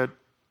Panera Bread,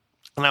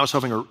 and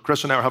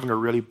Chris and I were having a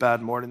really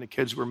bad morning. The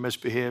kids were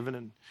misbehaving,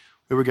 and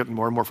we were getting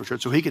more and more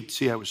frustrated. So he could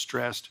see I was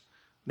stressed.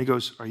 And he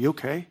goes, "Are you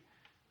okay?"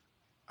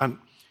 And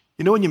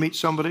when you meet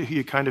somebody who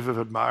you kind of have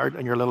admired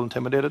and you're a little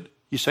intimidated,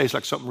 you say it's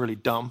like something really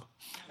dumb.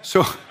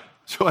 So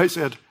I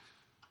said,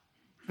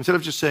 instead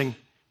of just saying,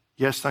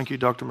 "Yes, thank you,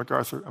 Dr.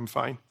 MacArthur, I'm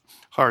fine.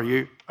 How are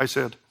you?" I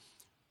said,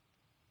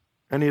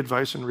 "Any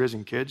advice on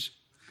raising kids?"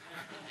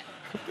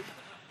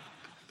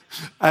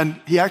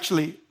 And he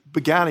actually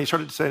he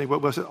started to say,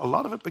 well, a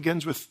lot of it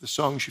begins with the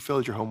songs you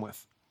filled your home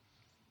with.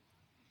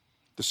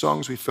 The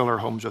songs we fill our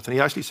homes with. And he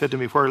actually said to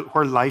me,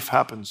 where life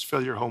happens,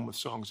 fill your home with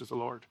songs of the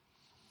Lord.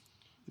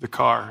 The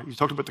car. He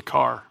talked about the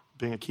car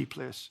being a key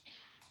place,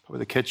 with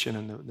the kitchen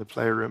and the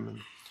playroom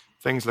and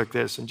things like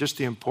this, and just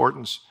the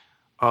importance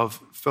of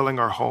filling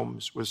our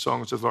homes with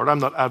songs of the Lord. I'm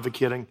not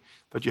advocating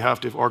that you have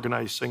to have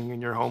organized singing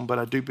in your home, but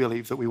I do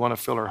believe that we want to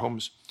fill our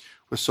homes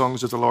with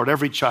songs of the Lord.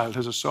 Every child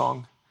has a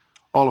song.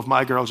 All of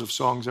my girls have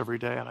songs every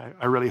day, and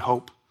I really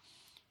hope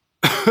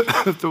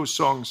that those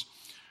songs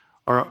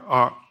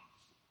are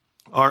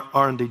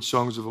indeed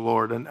songs of the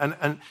Lord.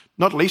 And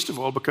not least of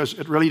all, because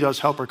it really does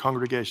help our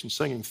congregation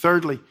singing.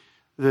 Thirdly,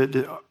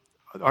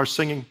 our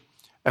singing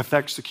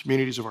affects the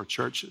communities of our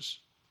churches.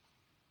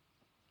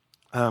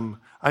 And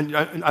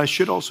I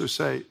should also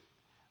say,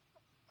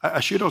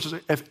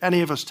 if any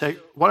of us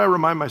what I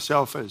remind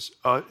myself is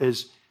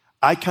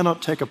I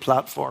cannot take a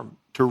platform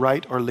to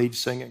write or lead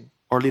singing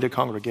or lead a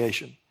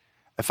congregation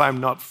if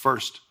I'm not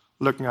first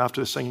looking after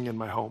the singing in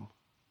my home.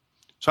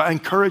 So I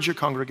encourage your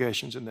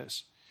congregations in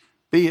this.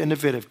 Be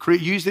innovative.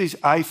 Use these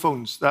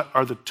iPhones that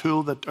are the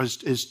tool that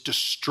is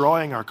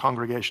destroying our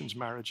congregations'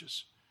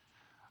 marriages.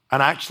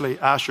 And actually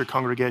ask your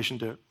congregation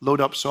to load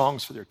up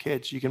songs for their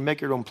kids. You can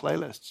make your own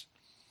playlists.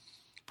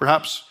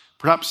 Perhaps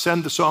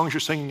send the songs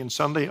you're singing on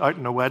Sunday out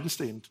on a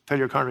Wednesday and tell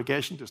your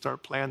congregation to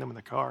start playing them in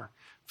the car.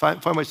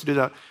 Find ways to do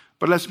that.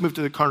 But let's move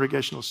to the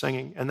congregational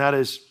singing. And that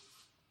is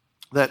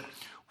that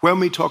when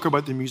we talk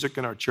about the music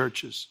in our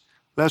churches,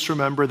 let's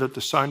remember that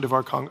the sound of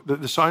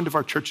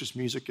our church's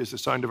music is the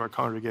sound of our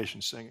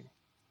congregation singing.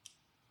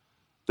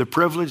 The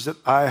privilege that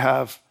I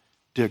have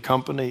to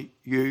accompany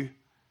you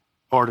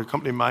or to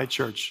accompany my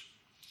church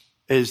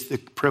is the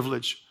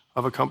privilege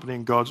of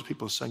accompanying God's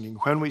people singing.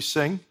 When we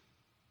sing,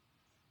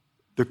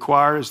 the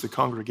choir is the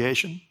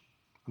congregation,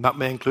 and that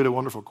may include a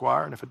wonderful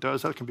choir, and if it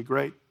does, that can be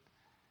great.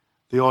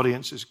 The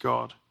audience is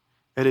God.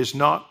 It is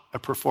not a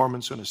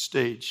performance on a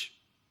stage,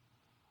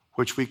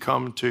 which we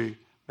come to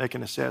make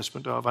an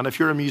assessment of. And if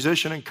you're a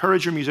musician,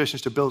 encourage your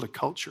musicians to build a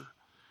culture.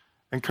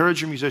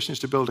 Encourage your musicians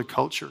to build a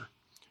culture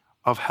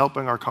of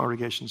helping our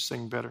congregations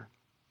sing better.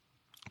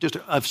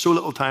 I have so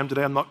little time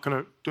today, I'm not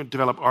going to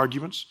develop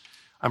arguments.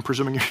 I'm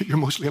presuming you're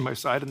mostly on my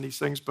side in these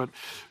things, but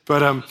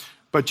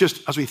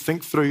just as we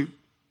think through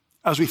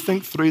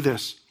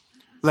this,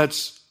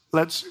 let's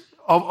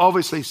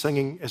obviously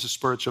singing is a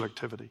spiritual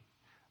activity,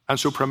 and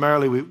so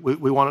primarily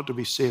we want it to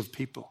be saved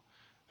people.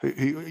 That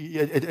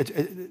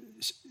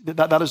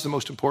is the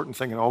most important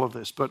thing in all of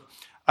this. But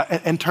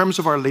in terms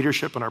of our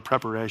leadership and our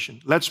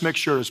preparation, let's make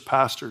sure as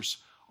pastors,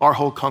 our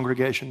whole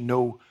congregation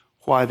know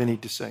why they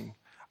need to sing.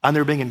 And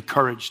they're being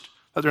encouraged,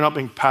 that they're not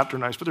being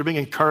patronized, but they're being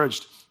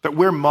encouraged, that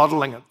we're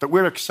modeling it, that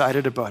we're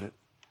excited about it.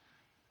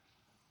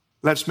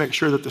 Let's make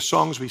sure that the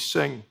songs we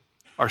sing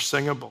are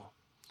singable.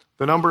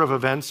 The number of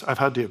events I've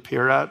had to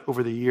appear at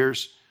over the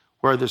years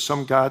where there's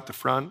some guy at the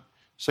front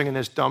singing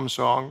this dumb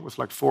song with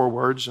like 4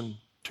 words and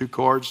 2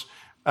 chords,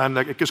 and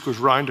like it just goes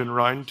round and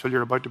round till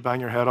you're about to bang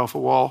your head off a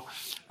wall.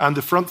 And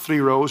the front 3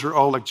 rows are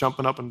all like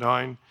jumping up and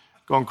down,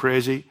 going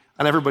crazy,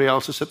 and everybody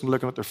else is sitting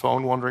looking at their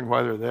phone, wondering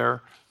why they're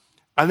there.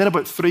 And then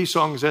about 3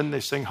 songs in, they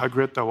sing How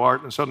Great Thou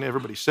Art, and suddenly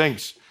everybody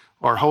sings,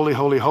 or Holy,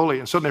 Holy, Holy,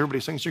 and suddenly everybody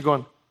sings. You're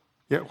going,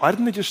 yeah, why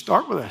didn't they just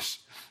start with this?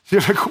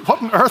 You're like,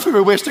 what on earth are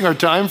we wasting our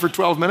time for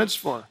 12 minutes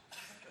for?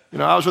 You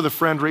know, I was with a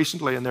friend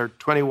recently, and their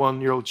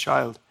 21-year-old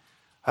child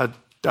had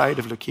died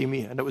of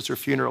leukemia, and it was their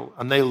funeral,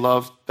 and they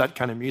loved that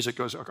kind of music.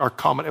 It was our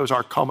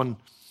common,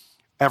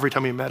 every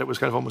time we met, it was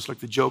kind of almost like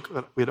the joke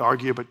that we'd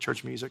argue about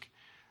church music.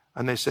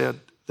 And they said,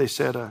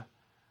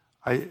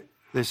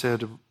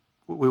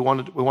 we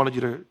wanted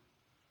you to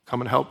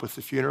come and help with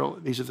the funeral.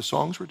 These are the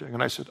songs we're doing.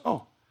 And I said,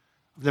 oh,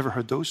 I've never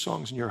heard those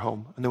songs in your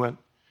home. And they went,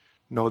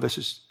 no,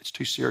 it's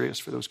too serious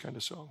for those kind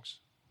of songs.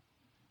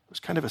 It was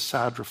kind of a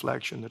sad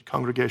reflection that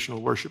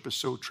congregational worship is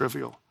so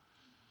trivial.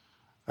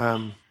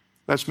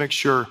 Let's make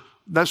sure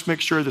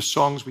the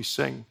songs we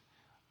sing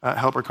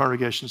help our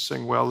congregations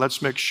sing well.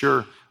 Let's make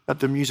sure that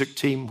the music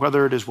team,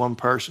 whether it is one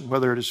person,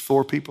 whether it is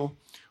 4 people,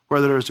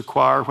 whether it is a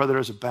choir, whether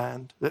it is a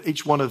band, that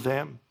each one of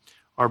them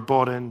are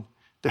bought in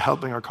to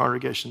helping our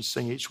congregations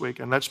sing each week.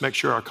 And let's make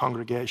sure our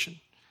congregation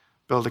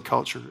build a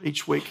culture.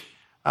 Each week,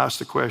 ask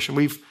the question.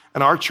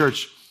 In our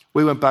church,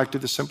 we went back to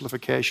the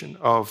simplification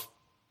of,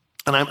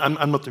 and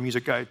I'm not the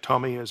music guy,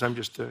 Tommy is, I'm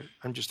just the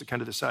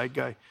kind of the side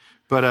guy.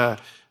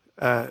 But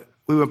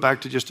we went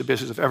back to just the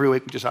basis of every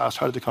week we just asked,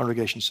 how did the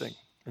congregation sing?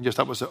 And just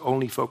that was the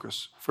only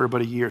focus for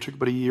about a year. It took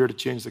about a year to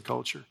change the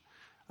culture.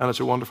 And it's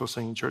a wonderful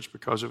singing church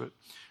because of it.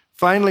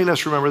 Finally,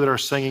 let's remember that our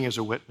singing is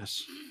a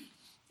witness.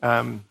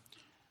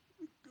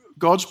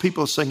 God's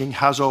people singing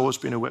has always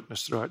been a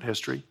witness throughout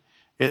history.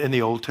 In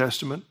the Old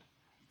Testament,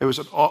 it was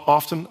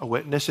often a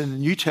witness. In the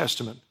New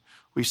Testament,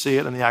 we see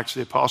it in the Acts of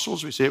the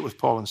Apostles. We see it with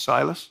Paul and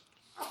Silas.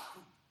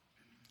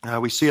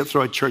 We see it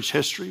throughout church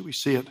history. We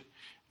see it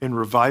in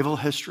revival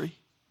history.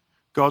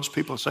 God's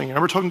people singing. I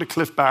remember talking to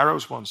Cliff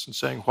Barrows once and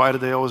saying, why do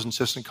they always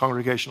insist on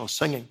congregational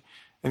singing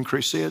in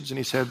crusades? And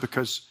he said,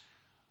 because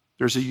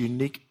there's a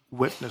unique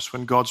witness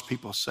when God's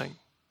people sing.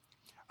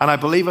 And I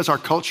believe as our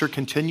culture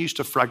continues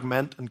to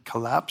fragment and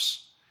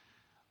collapse,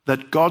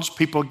 that God's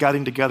people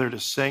getting together to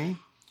sing,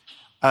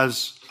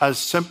 as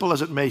simple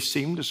as it may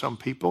seem to some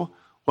people,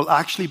 will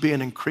actually be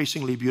an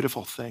increasingly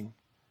beautiful thing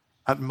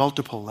at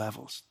multiple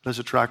levels that is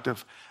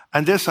attractive.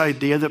 And this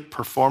idea that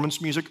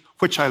performance music,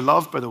 which I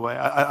love, by the way,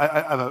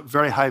 I have a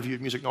very high view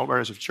of music in all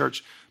areas of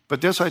church, but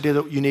this idea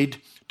that you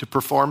need to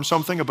perform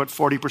something about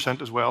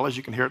 40% as well, as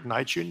you can hear it in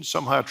iTunes,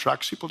 somehow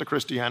attracts people to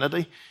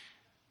Christianity,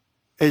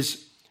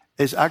 is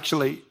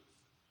actually,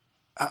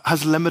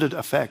 has limited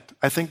effect.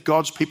 I think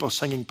God's people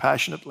singing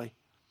passionately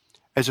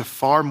is a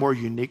far more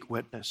unique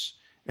witness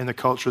in the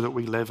culture that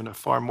we live in, a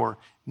far more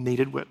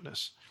needed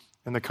witness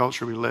in the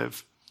culture we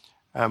live.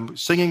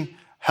 Singing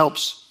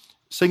helps.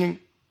 Singing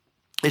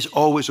is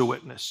always a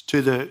witness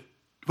to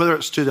whether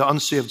it's to the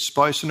unsaved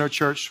spouse in our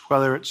church,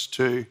 whether it's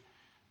to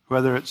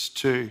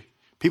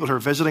people who are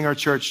visiting our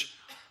church,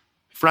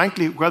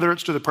 frankly, whether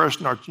it's to the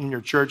person in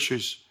your church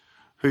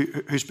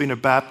who's been a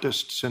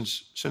Baptist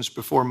since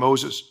before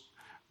Moses,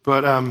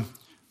 but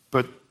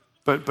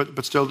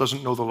still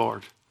doesn't know the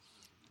Lord.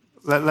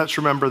 Let's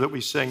remember that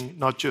we sing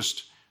not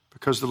just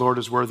because the Lord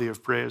is worthy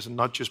of praise and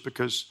not just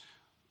because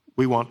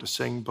we want to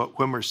sing, but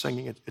when we're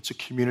singing, it's a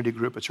community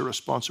group. It's a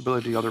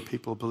responsibility to other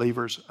people,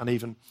 believers and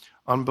even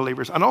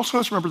unbelievers. And also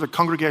let's remember the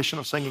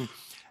congregational singing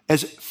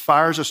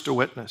fires us to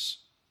witness.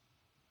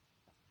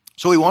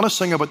 So we want to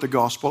sing about the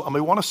gospel, and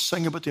we want to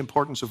sing about the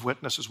importance of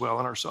witness as well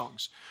in our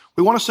songs.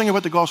 We want to sing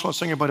about the gospel and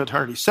sing about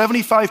eternity.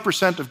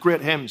 75% of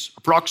great hymns,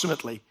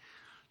 approximately,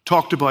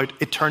 talked about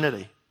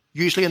eternity,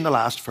 usually in the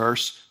last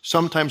verse,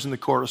 sometimes in the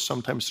chorus,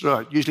 sometimes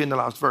throughout, usually in the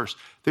last verse.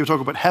 They would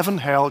talk about heaven,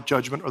 hell,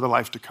 judgment, or the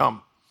life to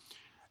come.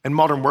 In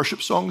modern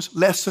worship songs,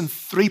 less than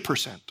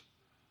 3%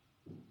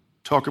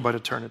 talk about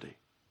eternity.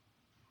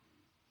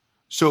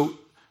 So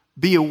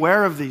be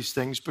aware of these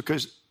things,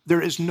 because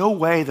there is no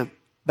way that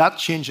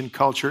change in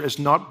culture is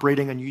not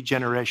breeding a new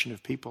generation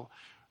of people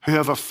who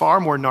have a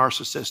far more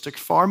narcissistic,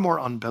 far more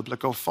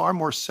unbiblical, far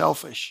more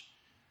selfish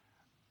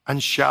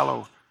and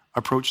shallow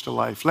approach to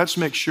life. Let's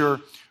make sure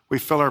we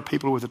fill our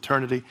people with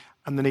eternity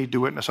and the need to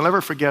witness. I'll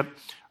never forget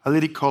a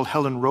lady called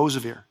Helen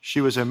Roosevelt.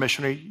 She was a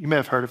missionary. You may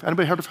have heard of.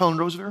 Anybody heard of Helen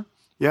Roosevelt?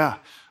 Yeah.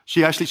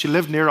 She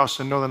lived near us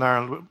in Northern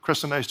Ireland.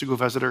 Chris and I used to go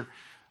visit her.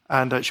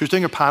 And she was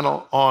doing a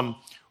panel on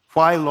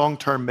why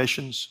long-term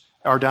missions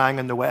are dying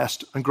in the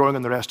West and growing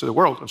in the rest of the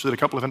world. And so there were a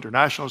couple of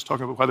internationals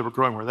talking about why they were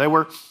growing where they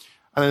were,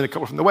 and then a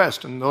couple from the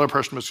West. And the other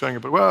person was saying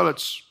about, well,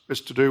 it's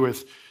to do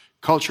with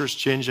cultures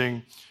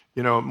changing,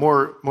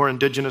 more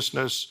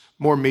indigenousness,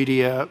 more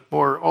media,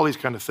 more all these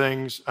kind of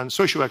things. And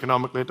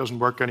socioeconomically, it doesn't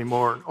work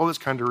anymore, and all these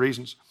kind of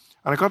reasons.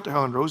 And I got to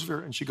Helen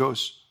Roosevelt, and she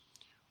goes,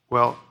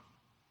 well,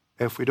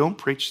 if we don't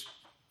preach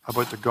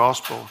about the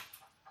gospel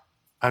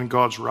and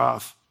God's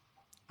wrath,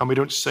 and we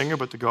don't sing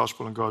about the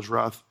gospel and God's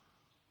wrath,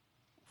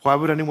 why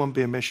would anyone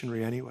be a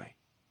missionary anyway?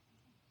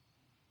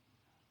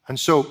 And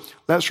so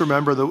let's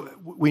remember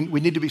that we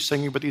need to be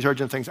singing about these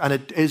urgent things. And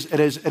it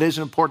is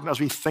important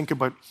as we think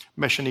about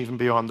mission even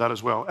beyond that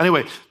as well.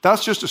 Anyway,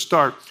 that's just a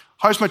start.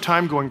 How's my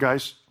time going,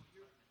 guys?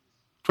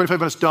 25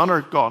 minutes done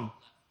or gone?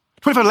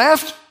 25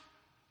 left?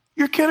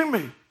 You're kidding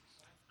me.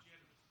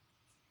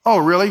 Oh,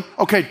 really?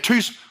 Okay,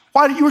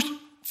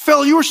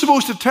 Phil, you were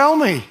supposed to tell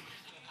me.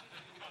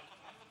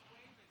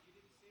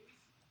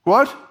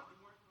 What?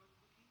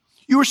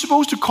 You were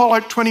supposed to call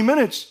out 20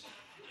 minutes.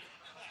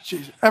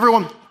 Jeez.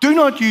 Everyone, do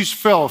not use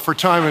Phil for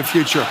time in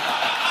future.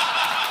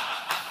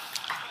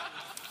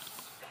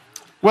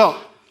 Well,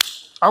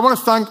 I want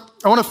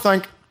to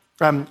thank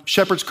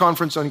Shepherd's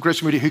Conference and Grace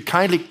Community, who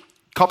kindly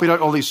copied out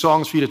all these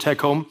songs for you to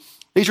take home.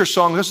 These are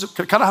songs.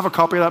 Can I have a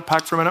copy of that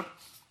pack for a minute?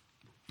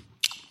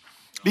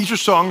 These are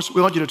songs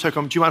we want you to take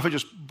home. Do you mind if I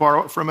just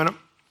borrow it for a minute?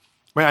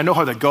 I know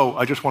how they go.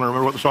 I just want to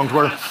remember what the songs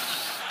were.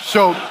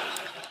 So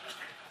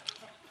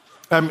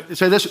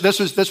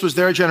this was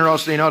their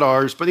generosity, not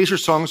ours. But these are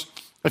songs.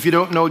 If you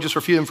don't know, just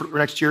review them for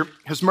next year.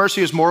 His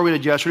Mercy is More, we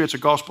did yesterday. It's a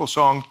gospel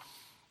song.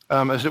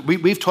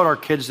 We've taught our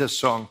kids this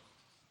song.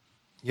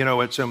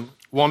 It's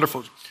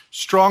wonderful.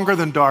 Stronger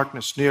than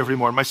darkness, new every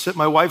morning.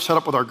 My wife sat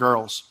up with our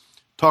girls,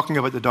 talking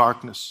about the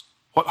darkness.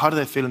 How do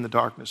they feel in the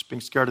darkness?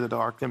 Being scared of the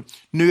dark. Then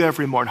new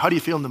every morning. How do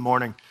you feel in the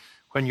morning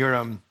when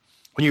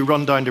you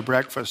run down to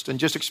breakfast? And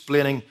just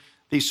explaining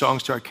these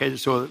songs to our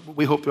kids. So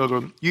we hope they'll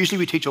go. Usually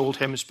we teach old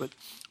hymns,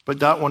 but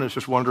that one is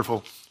just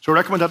wonderful. So I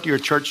recommend that to your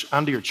church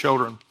and to your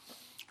children.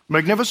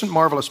 Magnificent,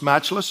 Marvelous,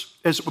 Matchless.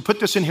 We put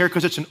this in here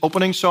because it's an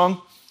opening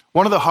song.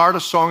 One of the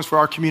hardest songs for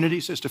our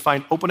communities is to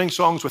find opening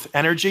songs with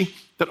energy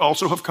that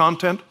also have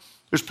content.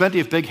 There's plenty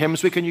of big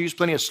hymns we can use,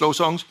 plenty of slow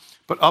songs,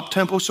 but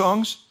up-tempo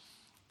songs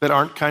that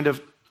aren't kind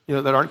of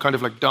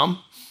like dumb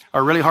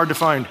are really hard to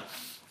find.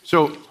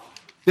 So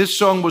this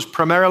song was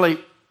primarily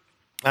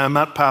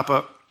Matt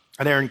Papa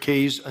and Aaron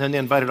Keys, and then they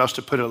invited us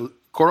to put a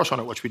chorus on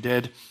it, which we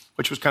did,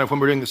 which was kind of when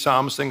we were doing the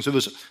Psalms thing. So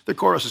the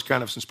chorus is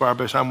kind of inspired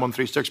by Psalm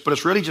 136, but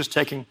it's really just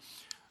taking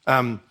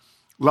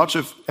lots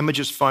of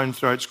images found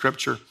throughout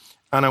Scripture.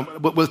 And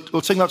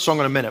we'll sing that song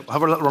in a minute. We'll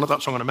have a little run at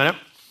that song in a minute.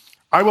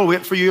 I Will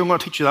Wait for You. I'm going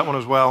to teach you that one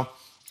as well.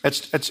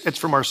 It's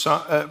from our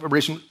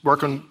recent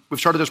work on. We've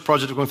started this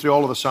project of going through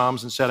all of the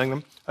Psalms and setting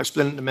them. I'll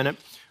explain it in a minute.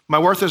 My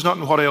Worth Is Not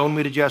in What I Own,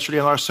 we did yesterday,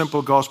 and our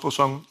simple gospel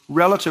song,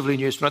 relatively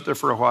new. It's been out there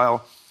for a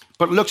while,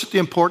 but it looks at the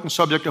important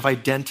subject of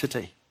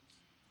identity.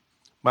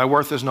 My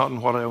worth is not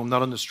in what I own,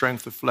 not in the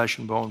strength of flesh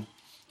and bone,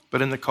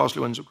 but in the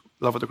costly one's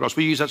love of the cross.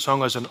 We use that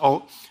song as a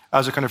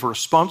kind of a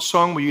response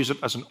song. We use it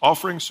as an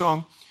offering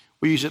song.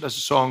 We use it as a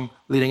song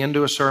leading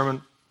into a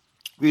sermon.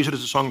 We use it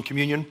as a song in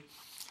communion.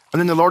 And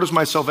then The Lord Is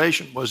My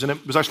Salvation was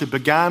actually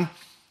began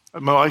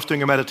my wife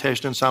doing a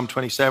meditation in Psalm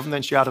 27.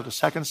 Then she added a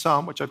second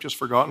psalm, which I've just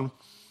forgotten.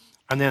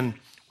 And then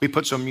we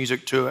put some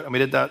music to it, and we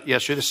did that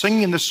yesterday. The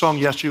singing in this song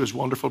yesterday was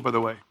wonderful, by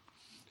the way.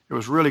 It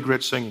was really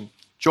great singing.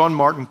 John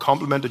Martin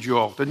complimented you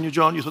all. Didn't you,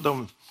 John? You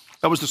thought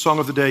that was the song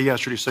of the day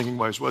yesterday,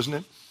 singing-wise, wasn't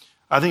it?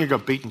 I think it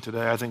got beaten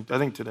today. I think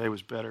today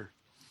was better.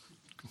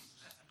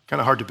 Kind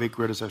of hard to beat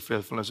great as that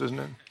faithfulness, isn't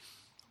it?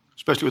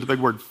 Especially with the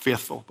big word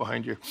faithful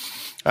behind you.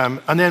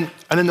 And then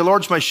The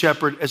Lord's My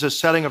Shepherd is a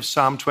setting of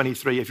Psalm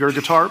 23. If you're a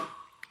guitar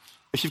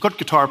If you've got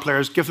guitar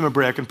players, give them a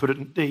break and put it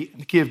in D, in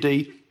the key of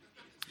D.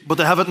 But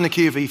they have it in the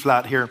key of E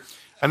flat here.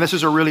 And this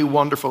is a really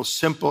wonderful,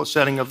 simple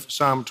setting of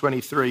Psalm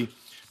 23.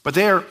 But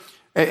there,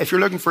 if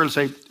you're looking for,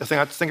 say, I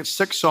think it's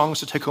 6 songs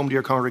to take home to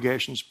your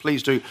congregations,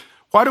 please do.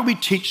 Why don't we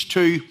teach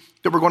 2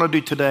 that we're going to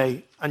do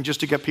today, and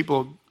just to get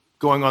people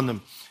going on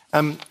them?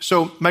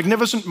 So,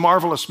 magnificent,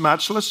 marvelous,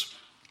 matchless.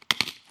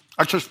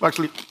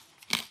 Actually,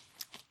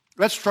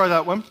 let's try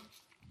that one.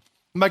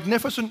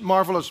 Magnificent,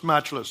 marvelous,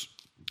 matchless.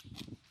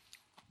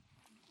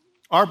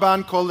 Our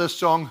band call this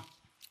song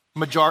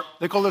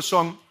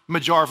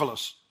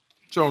Majarvelous.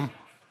 So,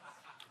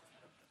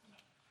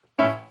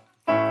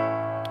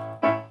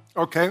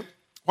 okay.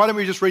 Why don't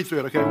we just read through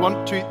it? Okay,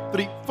 1, 2,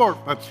 3,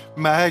 4.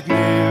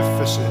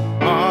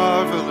 Magnificent,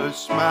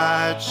 marvelous,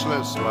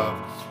 matchless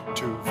love,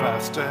 too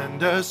vast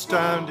and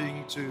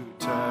astounding to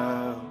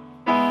tell,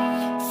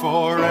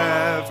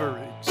 forever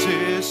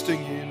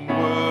existing in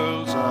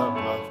worlds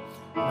above,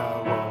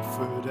 now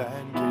offered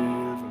and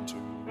given to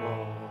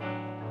all.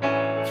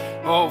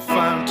 O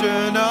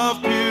fountain of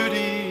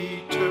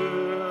beauty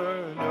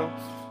eternal,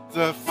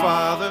 the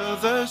Father,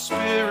 the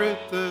Spirit,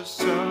 the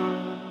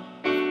Son,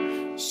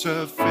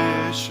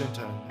 sufficient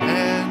and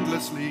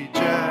endlessly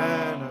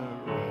generous,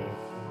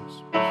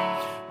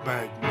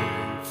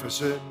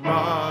 magnificent,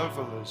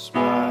 marvelous,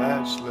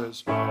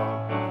 matchless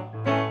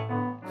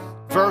love.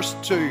 Verse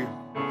 2.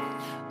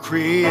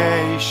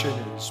 Creation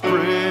is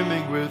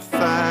brimming with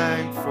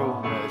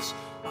thankfulness,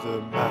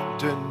 the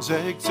mountains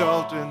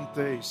exultant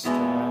they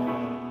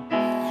stand,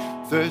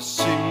 the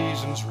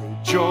seasons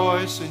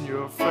rejoice in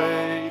your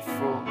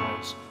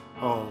faithfulness,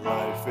 all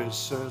life is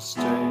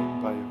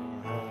sustained by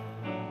your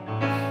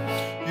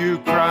hand. You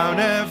crown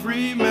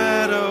every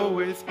meadow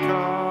with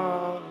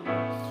color,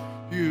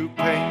 you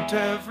paint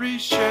every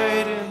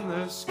shade in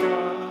the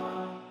sky.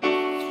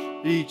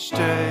 Each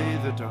day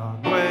the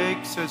dawn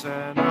wakes as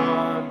an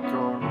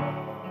encore.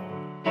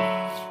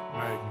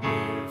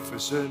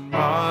 Magnificent,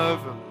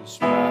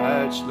 marvelous,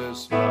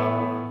 matchless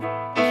love.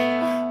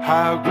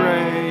 How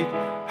great,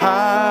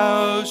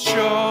 how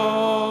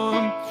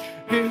sure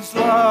His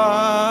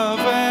love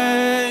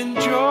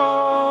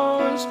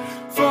endures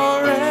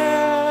forevermore.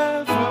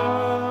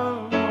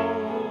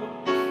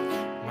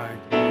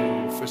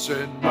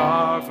 Magnificent,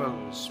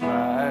 marvelous,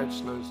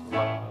 matchless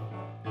love.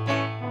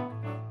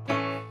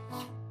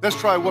 Let's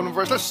try one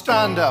verse. Let's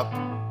stand up.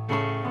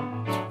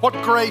 What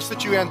grace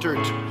that you entered.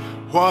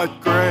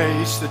 What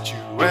grace that you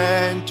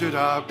entered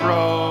our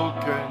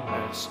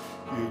brokenness.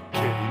 You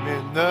came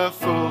in the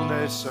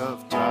fullness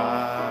of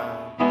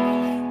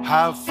time.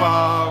 How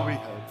far we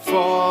had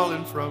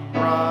fallen from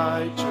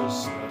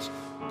righteousness,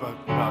 but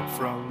not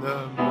from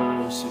the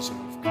mercies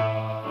of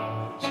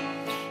Christ.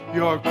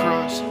 Your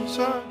cross is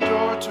our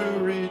door to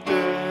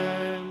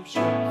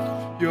redemption.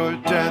 Your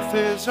death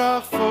is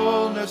our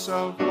fullness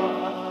of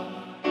life.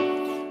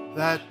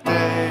 That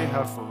day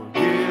how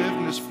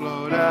forgiveness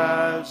flowed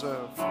as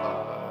a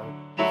flood.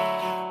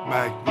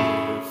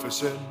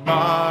 Magnificent,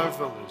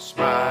 marvelous,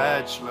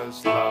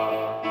 matchless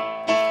love.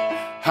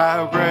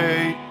 How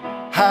great,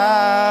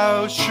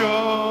 how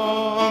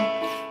sure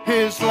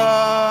His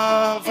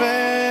love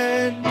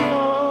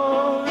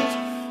endures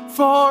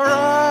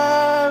forevermore.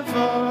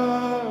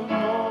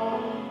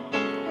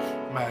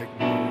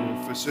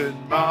 Magnificent,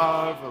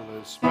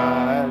 marvelous,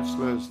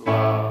 matchless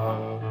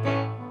love.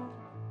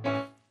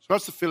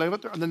 That's the feeling of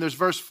it there. And then there's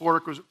verse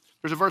 4.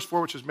 There's a verse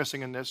 4 which is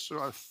missing in this, so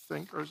I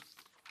think. Or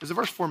is the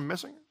verse 4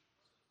 missing?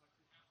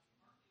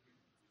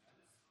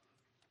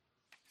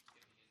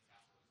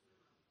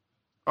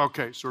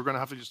 Okay, so we're going to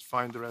have to just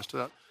find the rest of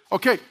that.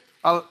 Okay,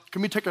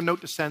 can we take a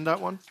note to send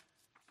that one?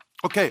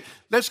 Okay,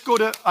 let's go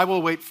to I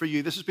Will Wait For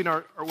You. This has been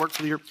our work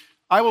for the year.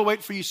 I Will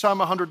Wait For You, Psalm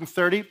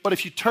 130. But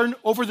if you turn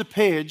over the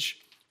page,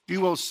 you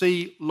will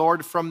see,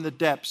 Lord, from the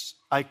depths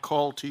I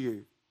call to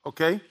you.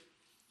 Okay?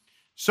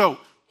 So,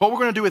 what we're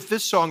going to do with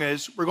this song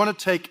is, we're going to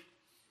take,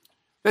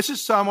 this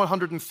is Psalm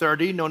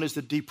 130, known as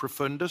the De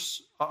Profundis,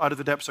 out of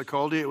the depths I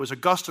called you. It was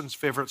Augustine's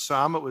favorite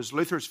psalm. It was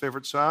Luther's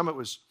favorite psalm. It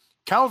was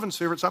Calvin's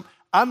favorite psalm.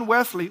 And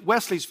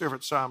Wesley's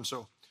favorite psalm.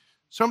 So,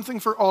 something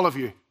for all of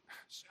you.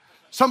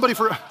 Somebody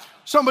for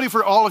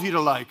all of you to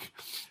like.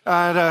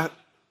 And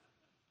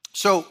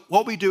so,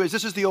 what we do is,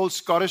 this is the old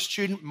Scottish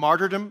tune,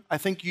 Martyrdom. I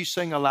think you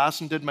sing, Alas,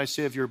 and did my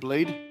Saviour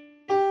bleed.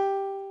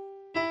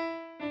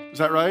 Is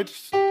that right?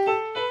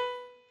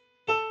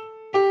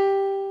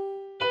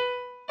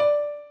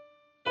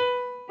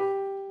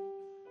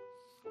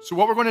 So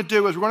what we're going to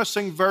do is we're going to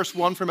sing verse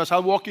 1 from us.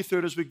 I'll walk you through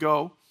it as we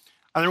go.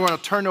 And then we're going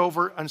to turn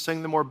over and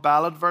sing the more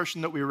ballad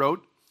version that we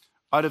wrote,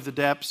 Out of the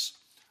Depths.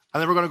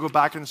 And then we're going to go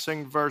back and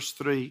sing verse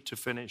 3 to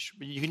finish.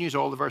 You can use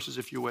all the verses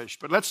if you wish.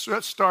 But let's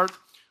start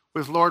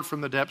with Lord,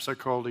 from the depths I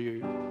call to you.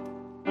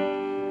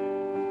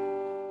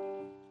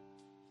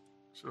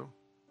 So,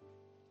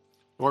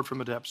 Lord, from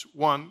the depths.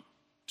 1,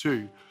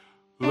 2.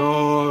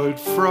 Lord,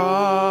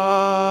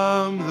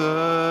 from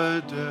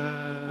the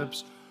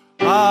depths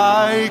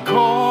I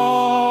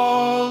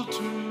call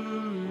to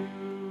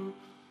you,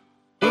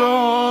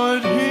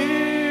 Lord,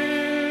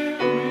 hear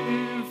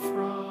me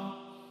from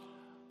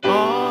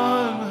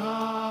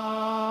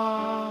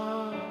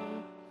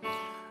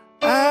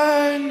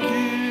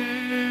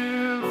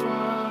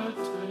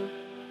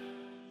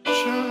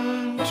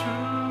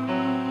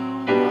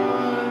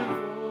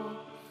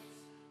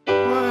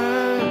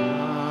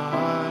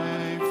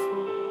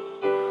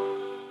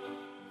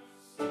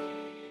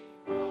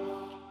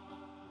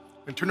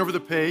And turn over the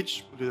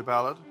page. We'll do the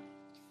ballad.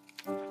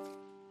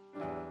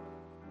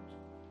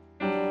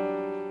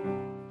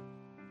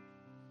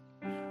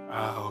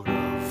 Out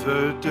of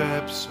the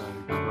depths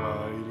I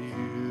cry to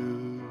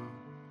you.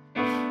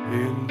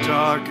 In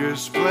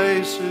darkest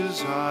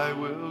places I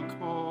will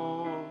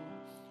call.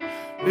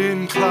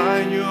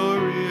 Incline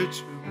your ear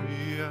to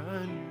me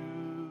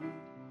anew,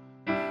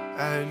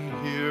 and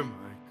hear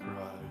my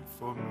cry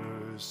for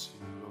mercy,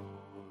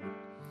 Lord.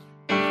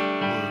 Were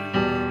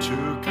you to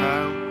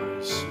count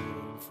my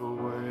sinful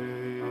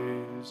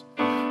ways,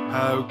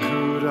 how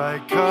could I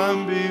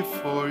come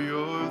before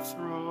your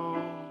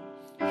throne?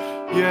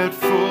 Yet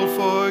full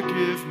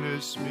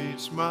forgiveness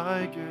meets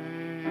my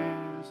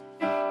gaze.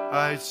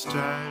 I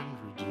stand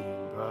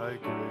redeemed by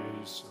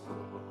grace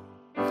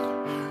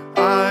alone.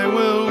 I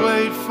will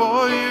wait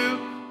for you.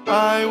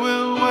 I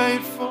will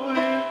wait for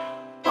you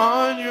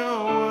on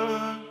your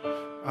word.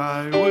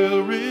 I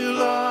will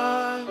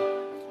rely.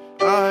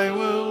 I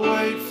will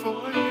wait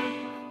for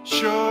you.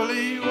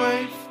 Surely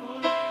wait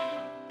for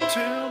you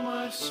till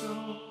my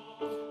soul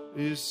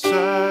is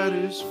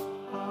satisfied.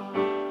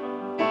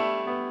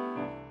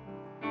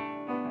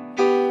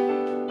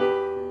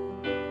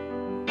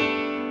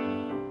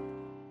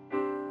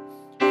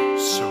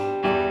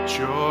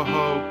 Your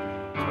hope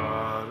in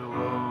God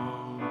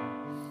alone.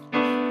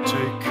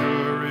 Take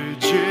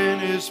courage in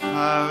His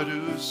power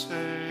to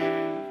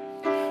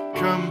save,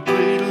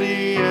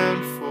 completely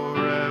and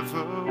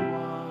forever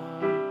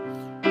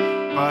won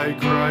by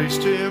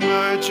Christ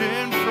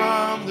emerging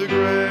from the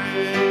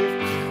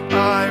grave.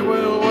 I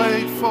will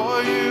wait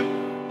for you.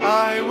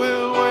 I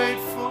will wait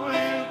for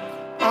you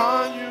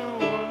on your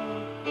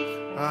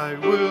word. I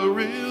will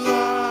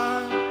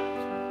rely.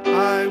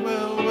 I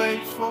will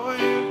wait for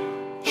you.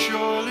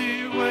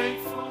 Surely wait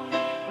for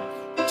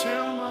you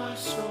till my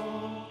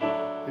soul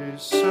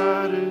is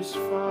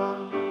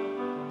satisfied.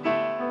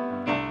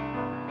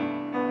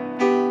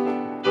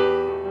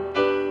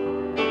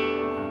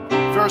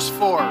 Verse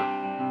 4.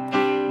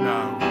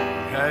 Now He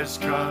has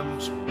come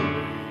to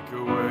make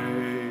a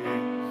way,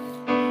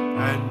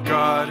 and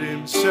God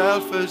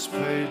Himself has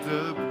paid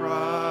the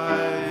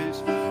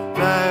price,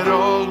 that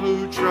all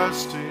who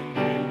trust in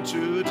Him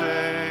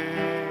today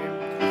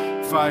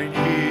find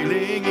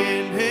healing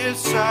in His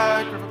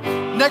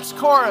sacrifice. Next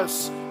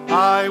chorus.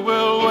 I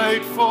will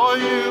wait for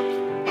you.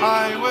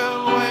 I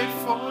will wait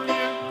for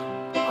you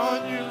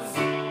on you.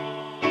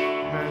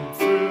 And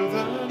through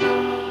the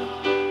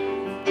night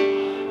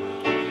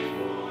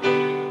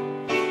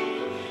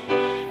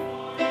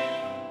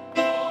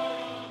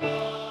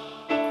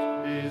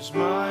is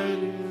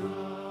mighty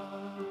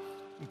love.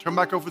 And turn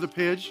back over the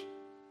page.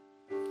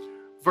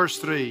 Verse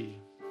 3.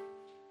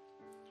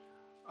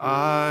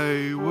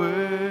 I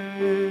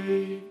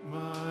wait,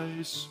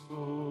 my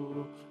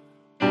soul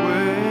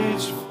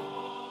waits for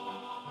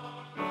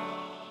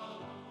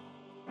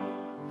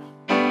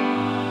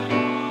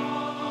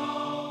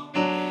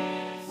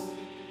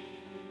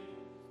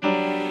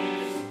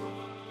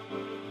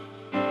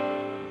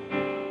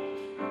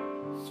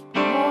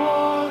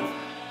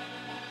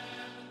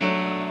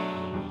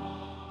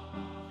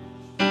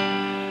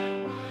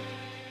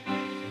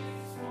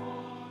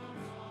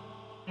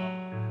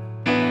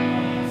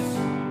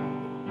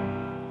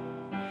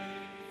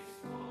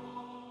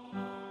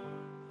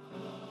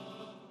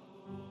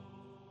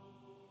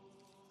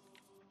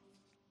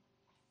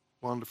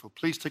Wonderful.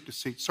 Please take the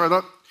seat. Sorry,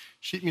 that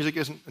sheet music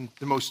isn't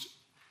the most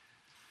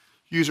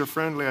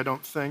user-friendly, I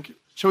don't think.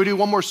 Shall we do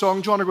one more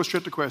song, John, or go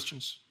straight to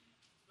questions?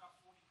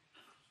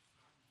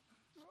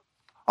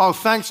 Oh,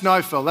 thanks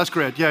now, Phil. That's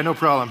great. Yeah, no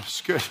problem.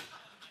 It's good.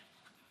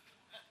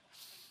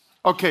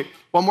 Okay,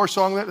 one more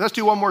song. Let's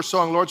do one more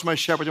song, Lord's My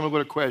Shepherd, and we'll go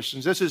to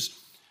questions. This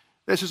is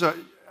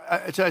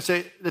I'd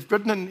say they've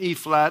written it in E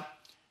flat,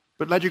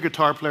 but let your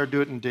guitar player do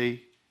it in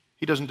D.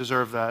 He doesn't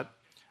deserve that.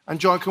 And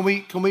John, can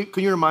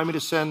you remind me to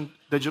send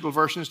digital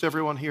versions to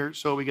everyone here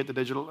so we get the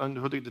digital and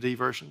we'll get the D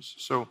versions?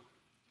 So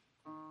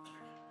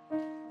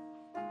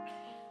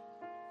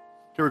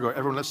here we go.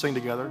 Everyone, let's sing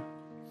together.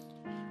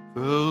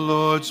 The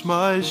Lord's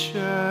my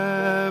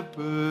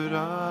shepherd,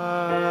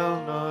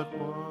 I'll not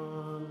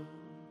want.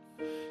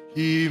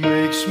 He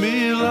makes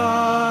me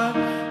lie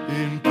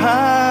in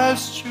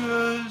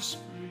pastures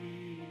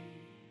green.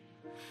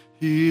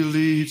 He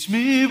leads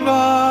me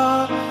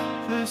by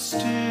the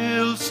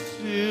still,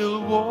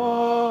 still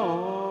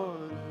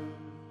water.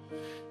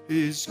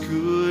 His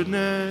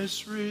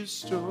goodness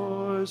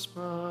restores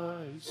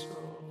my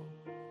soul.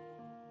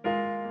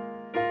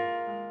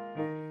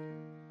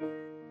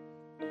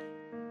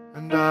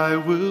 And I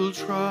will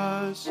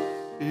trust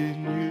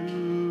in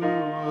you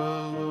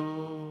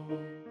alone.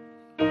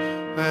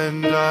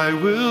 And I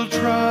will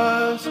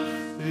trust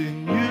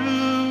in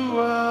you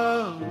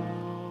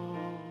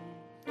alone.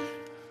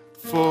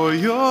 For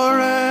your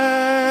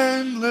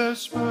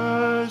endless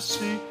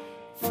mercy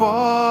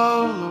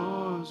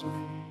follows me.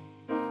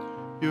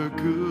 Your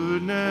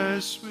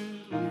goodness will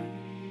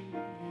lead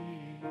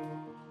me.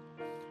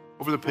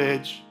 Over the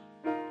page.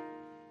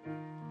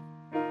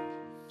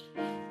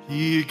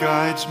 He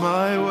guides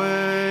my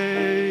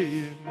way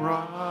in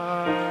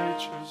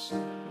righteousness,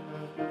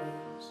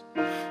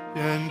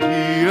 and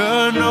He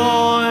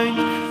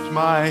anoints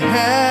my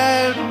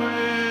head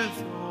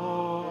with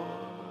oil,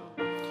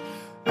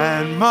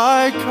 and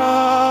my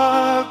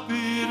cup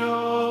it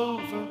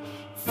overflows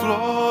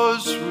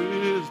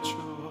with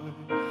joy.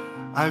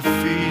 I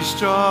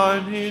feast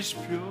on His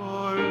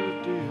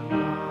pure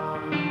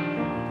delight,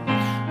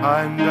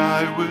 and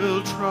I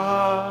will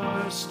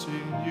trust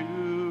in You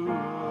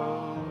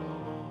alone,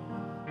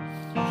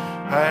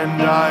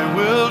 and I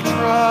will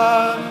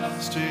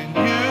trust in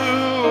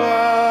You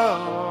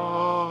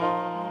alone.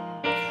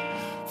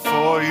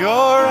 For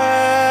Your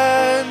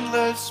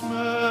endless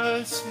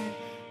mercy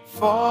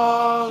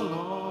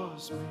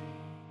follows me,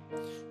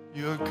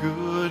 Your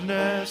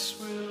goodness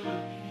will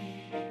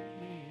lead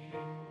me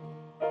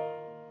on.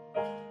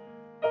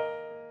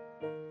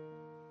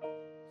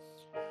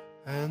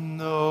 And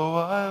though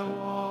I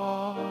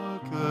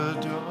walk the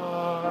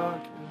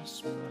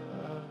darkest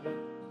path,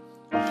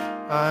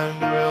 I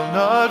will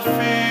not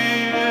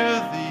fear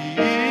the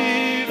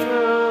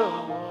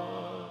evil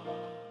one,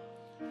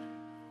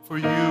 for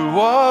You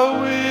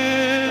are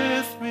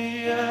with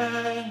me,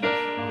 and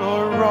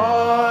Your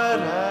rod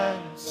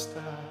and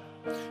staff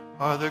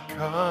are the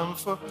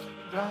comfort.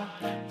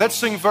 Let's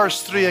sing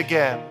verse 3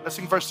 again.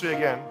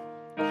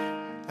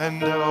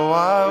 And though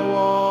I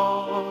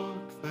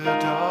walk the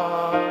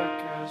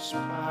darkest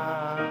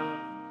path,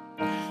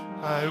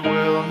 I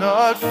will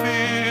not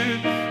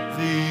fear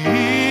the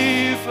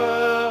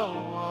evil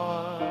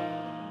one,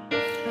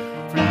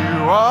 for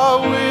You are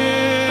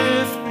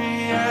with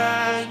me,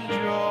 and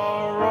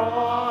Your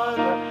rod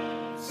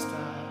and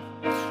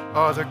staff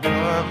are the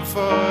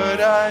comfort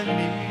I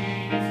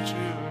need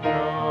to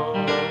know.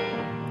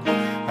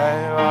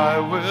 And I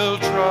will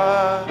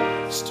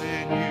trust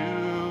in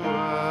You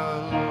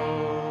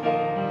alone,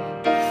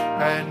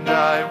 and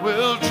I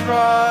will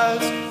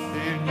trust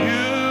in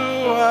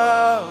You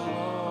alone.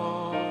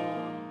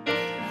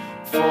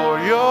 For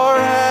Your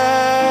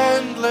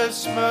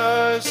endless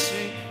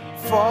mercy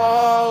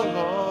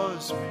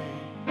follows me,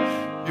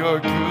 Your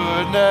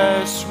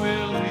goodness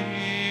will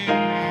lead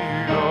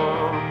me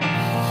on,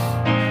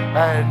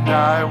 and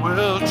I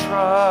will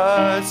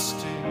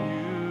trust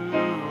in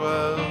You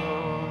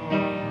alone,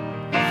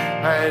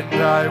 and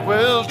I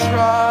will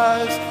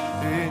trust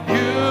in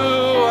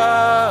You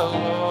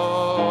alone.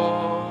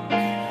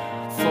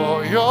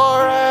 For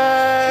Your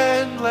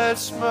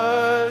endless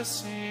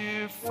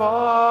mercy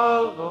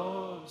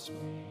follows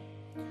me,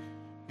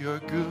 Your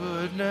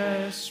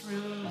goodness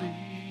will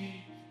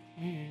lead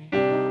me on.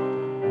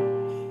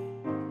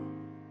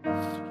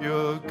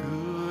 Your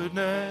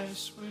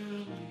goodness will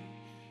lead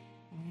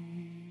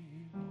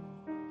me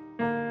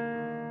on.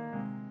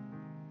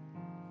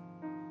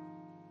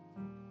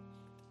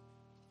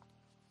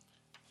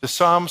 The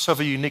Psalms have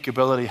a unique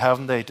ability,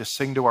 haven't they, to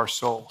sing to our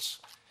souls,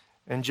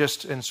 and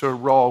just in sort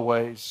of raw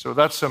ways. So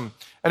that's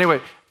anyway,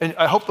 and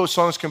I hope those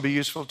songs can be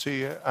useful to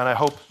you, and I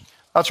hope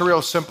that's a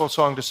real simple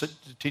song to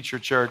teach your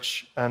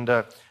church. And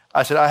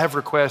I said I have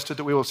requested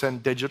that we will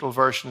send digital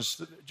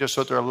versions just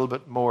so that they're a little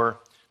bit more.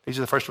 These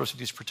are the first ones of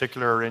these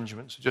particular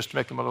arrangements, just to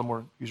make them a little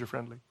more user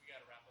friendly. We got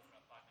to wrap up in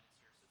about 5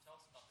 minutes here. So tell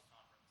us about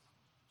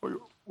the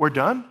conference. We're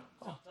done?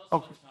 No, tell us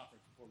about the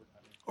conference before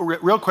we're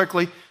done. Real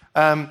quickly,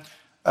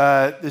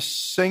 the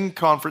Sing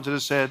conference, as I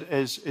said,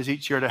 is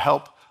each year to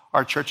help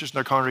our churches and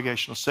their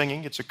congregational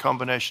singing. It's a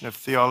combination of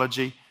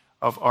theology,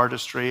 of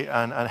artistry,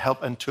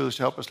 and tools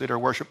to help us lead our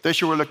worship. This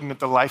year we're looking at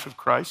the life of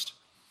Christ.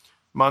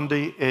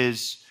 Monday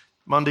is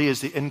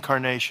the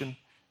incarnation.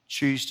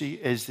 Tuesday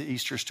is the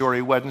Easter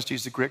story. Wednesday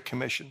is the Great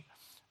Commission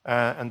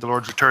and the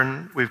Lord's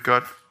return. We've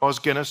got Os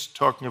Guinness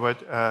talking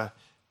about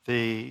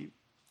the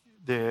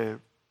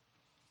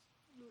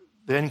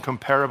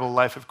incomparable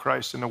life of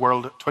Christ in the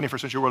world,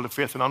 21st century world of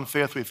faith and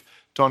unfaith. We've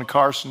Don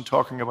Carson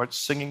talking about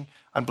singing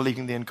and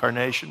believing the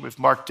incarnation. We've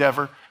Mark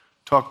Dever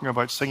talking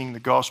about singing the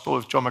gospel.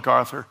 With John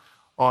MacArthur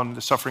on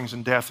the sufferings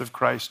and death of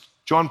Christ.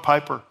 John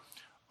Piper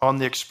on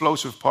the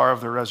explosive power of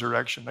the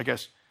resurrection. I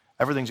guess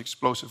everything's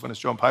explosive when it's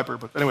John Piper,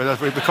 but anyway,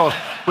 that's what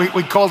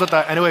we called it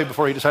that anyway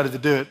before he decided to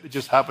do it. It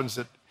just happens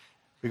that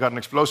we got an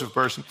explosive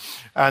person.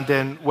 And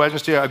then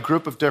Wednesday, a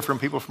group of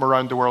different people from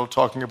around the world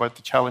talking about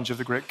the challenge of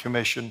the Great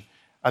Commission.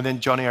 And then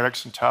Johnny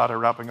Erickson Tada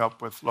wrapping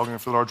up with Longing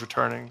for the Lord's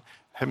Returning,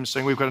 hymn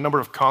sing. We've got a number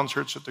of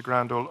concerts at the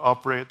Grand Ole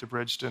Opry at the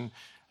Bridgeton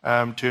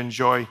to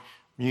enjoy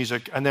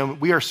music. And then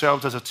we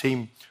ourselves as a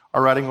team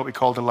are writing what we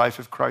call the Life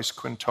of Christ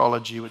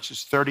Quintology, which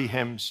is 30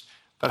 hymns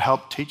that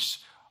help teach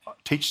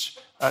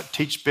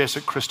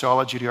basic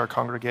Christology to our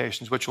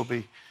congregations, which will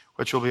be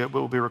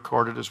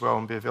recorded as well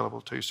and be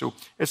available too. So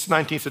it's the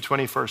 19th to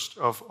 21st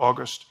of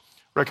August.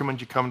 Recommend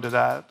you come to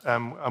that.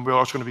 And we're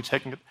also going to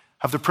be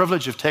have the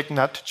privilege of taking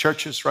that to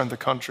churches around the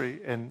country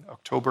in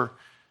October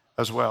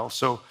as well.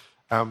 So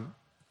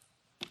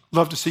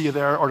love to see you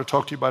there or to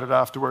talk to you about it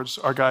afterwards.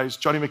 Our guys,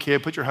 Johnny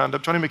McCabe, put your hand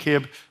up. Johnny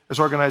McCabe is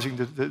organizing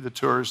the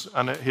tours,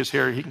 and he's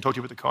here. He can talk to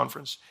you about the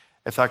conference.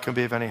 If that can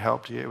be of any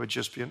help to you, it would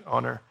just be an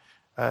honor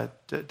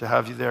to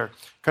have you there.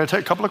 Can I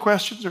take a couple of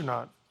questions or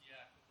not?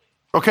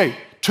 Okay,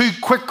 2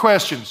 quick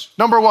questions.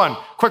 Number 1,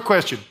 quick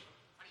question.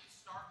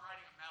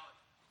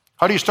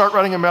 How do you start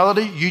writing a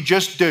melody? You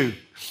just do.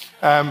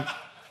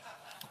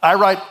 I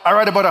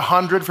write about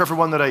 100 for every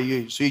one that I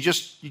use. So you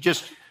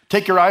just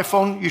take your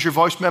iPhone, use your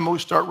voice memo,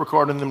 start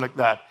recording them like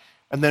that.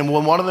 And then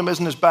when one of them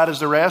isn't as bad as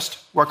the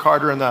rest, work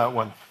harder on that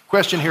one.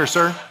 Question here,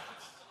 sir.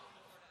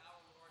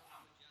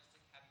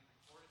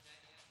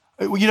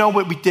 You know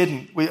what? We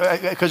didn't,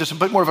 because it's a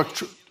bit more of a.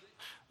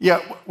 Yeah.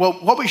 Well,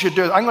 what we should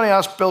do is I'm going to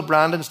ask Bill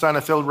Brandenstein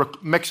if they'll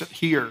mix it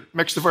here,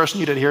 mix the version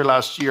you did here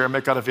last year, and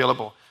make that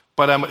available.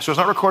 But so it's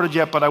not recorded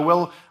yet. But I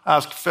will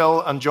ask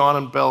Phil and John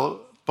and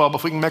Bob,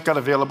 if we can make that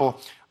available,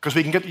 because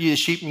we can get you the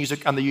sheet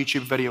music and the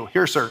YouTube video.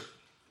 Here, sir.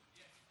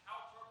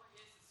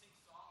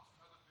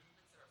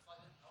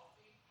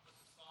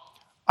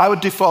 I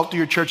would default to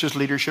your church's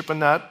leadership in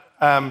that.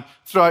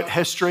 Throughout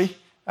history,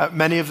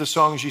 many of the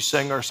songs you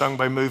sing are sung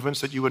by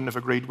movements that you wouldn't have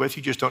agreed with.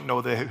 You just don't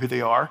know who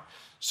they are.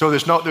 So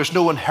there's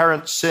no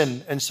inherent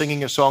sin in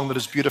singing a song that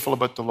is beautiful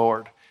about the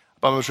Lord. The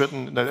Bible was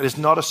written that it is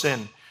not a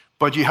sin,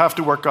 but you have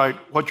to work out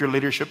what your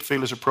leadership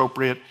feel is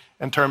appropriate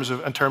in terms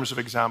of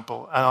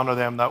example and honor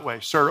them that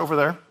way. Sir, over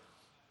there.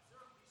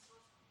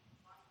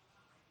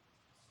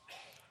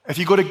 If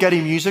you go to Getty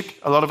Music,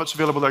 a lot of it's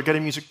available there.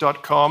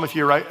 GettyMusic.com.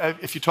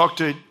 If you talk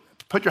to,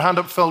 put your hand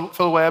up,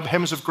 Phil Webb.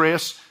 Hymns of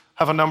Grace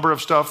have a number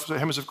of stuff.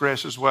 Hymns of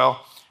Grace as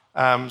well.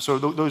 So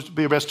those would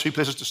be your best 2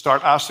 places to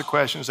start. Ask the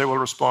questions; they will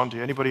respond to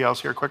you. Anybody else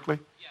here, quickly?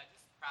 Yeah,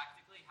 just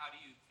practically, how do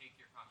you take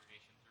your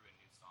congregation through a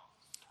new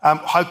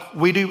song? How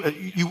we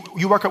do?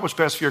 You work out what's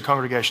best for your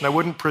congregation. I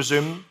wouldn't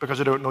presume because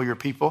I don't know your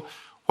people.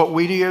 What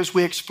we do is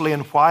we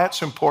explain why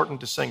it's important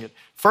to sing it.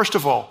 First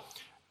of all,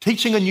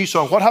 teaching a new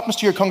song. What happens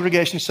to your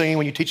congregation singing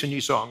when you teach a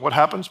new song? What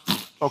happens?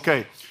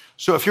 Okay.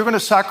 So if you're going to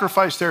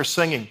sacrifice their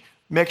singing,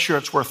 make sure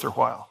it's worth their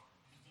while.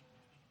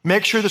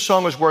 Make sure the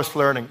song is worth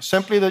learning.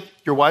 Simply that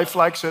your wife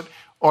likes it,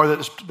 or that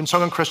it's been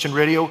sung on Christian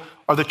radio,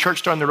 or the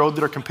church down the road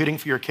that are competing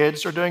for your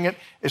kids are doing it,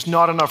 is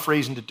not enough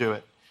reason to do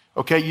it.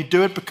 Okay? You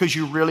do it because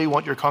you really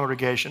want your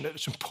congregation.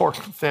 It's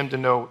important for them to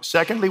know.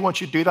 Secondly,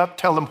 once you do that,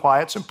 tell them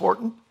why it's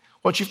important.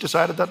 Once you've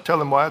decided that, tell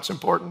them why it's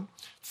important.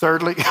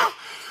 Thirdly,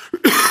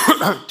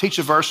 teach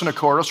a verse and a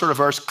chorus or a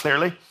verse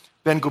clearly.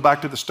 Then go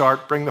back to the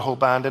start, bring the whole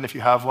band in if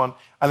you have one,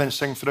 and then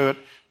sing through it.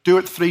 Do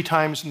it 3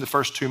 times in the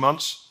first 2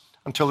 months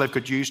until they've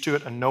got used to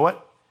it and know it,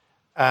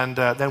 and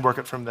then work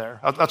it from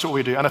there. That's what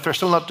we do. And if they're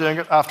still not doing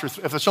it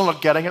if they're still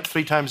not getting it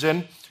 3 times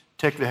in,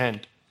 take the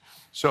hint.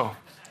 So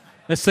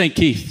let's thank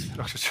Keith.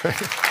 Dr.